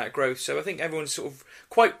sharing that growth. So I think everyone's sort of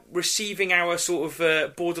quite receiving our sort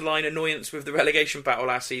of borderline annoyance with the relegation battle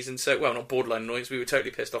last season. So, well, not borderline annoyance, we were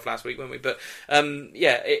totally pissed off last week, weren't we? But I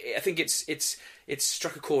think it's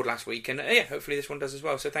struck a chord last week, and hopefully this one does as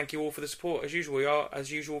well. So thank you all for the support as usual. We are,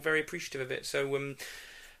 as usual, very appreciative of it. So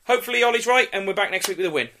hopefully Ollie's right, and we're back next week with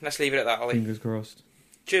a win. Let's leave it at that, Ollie. Fingers crossed.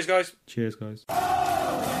 Cheers, guys. Cheers, guys.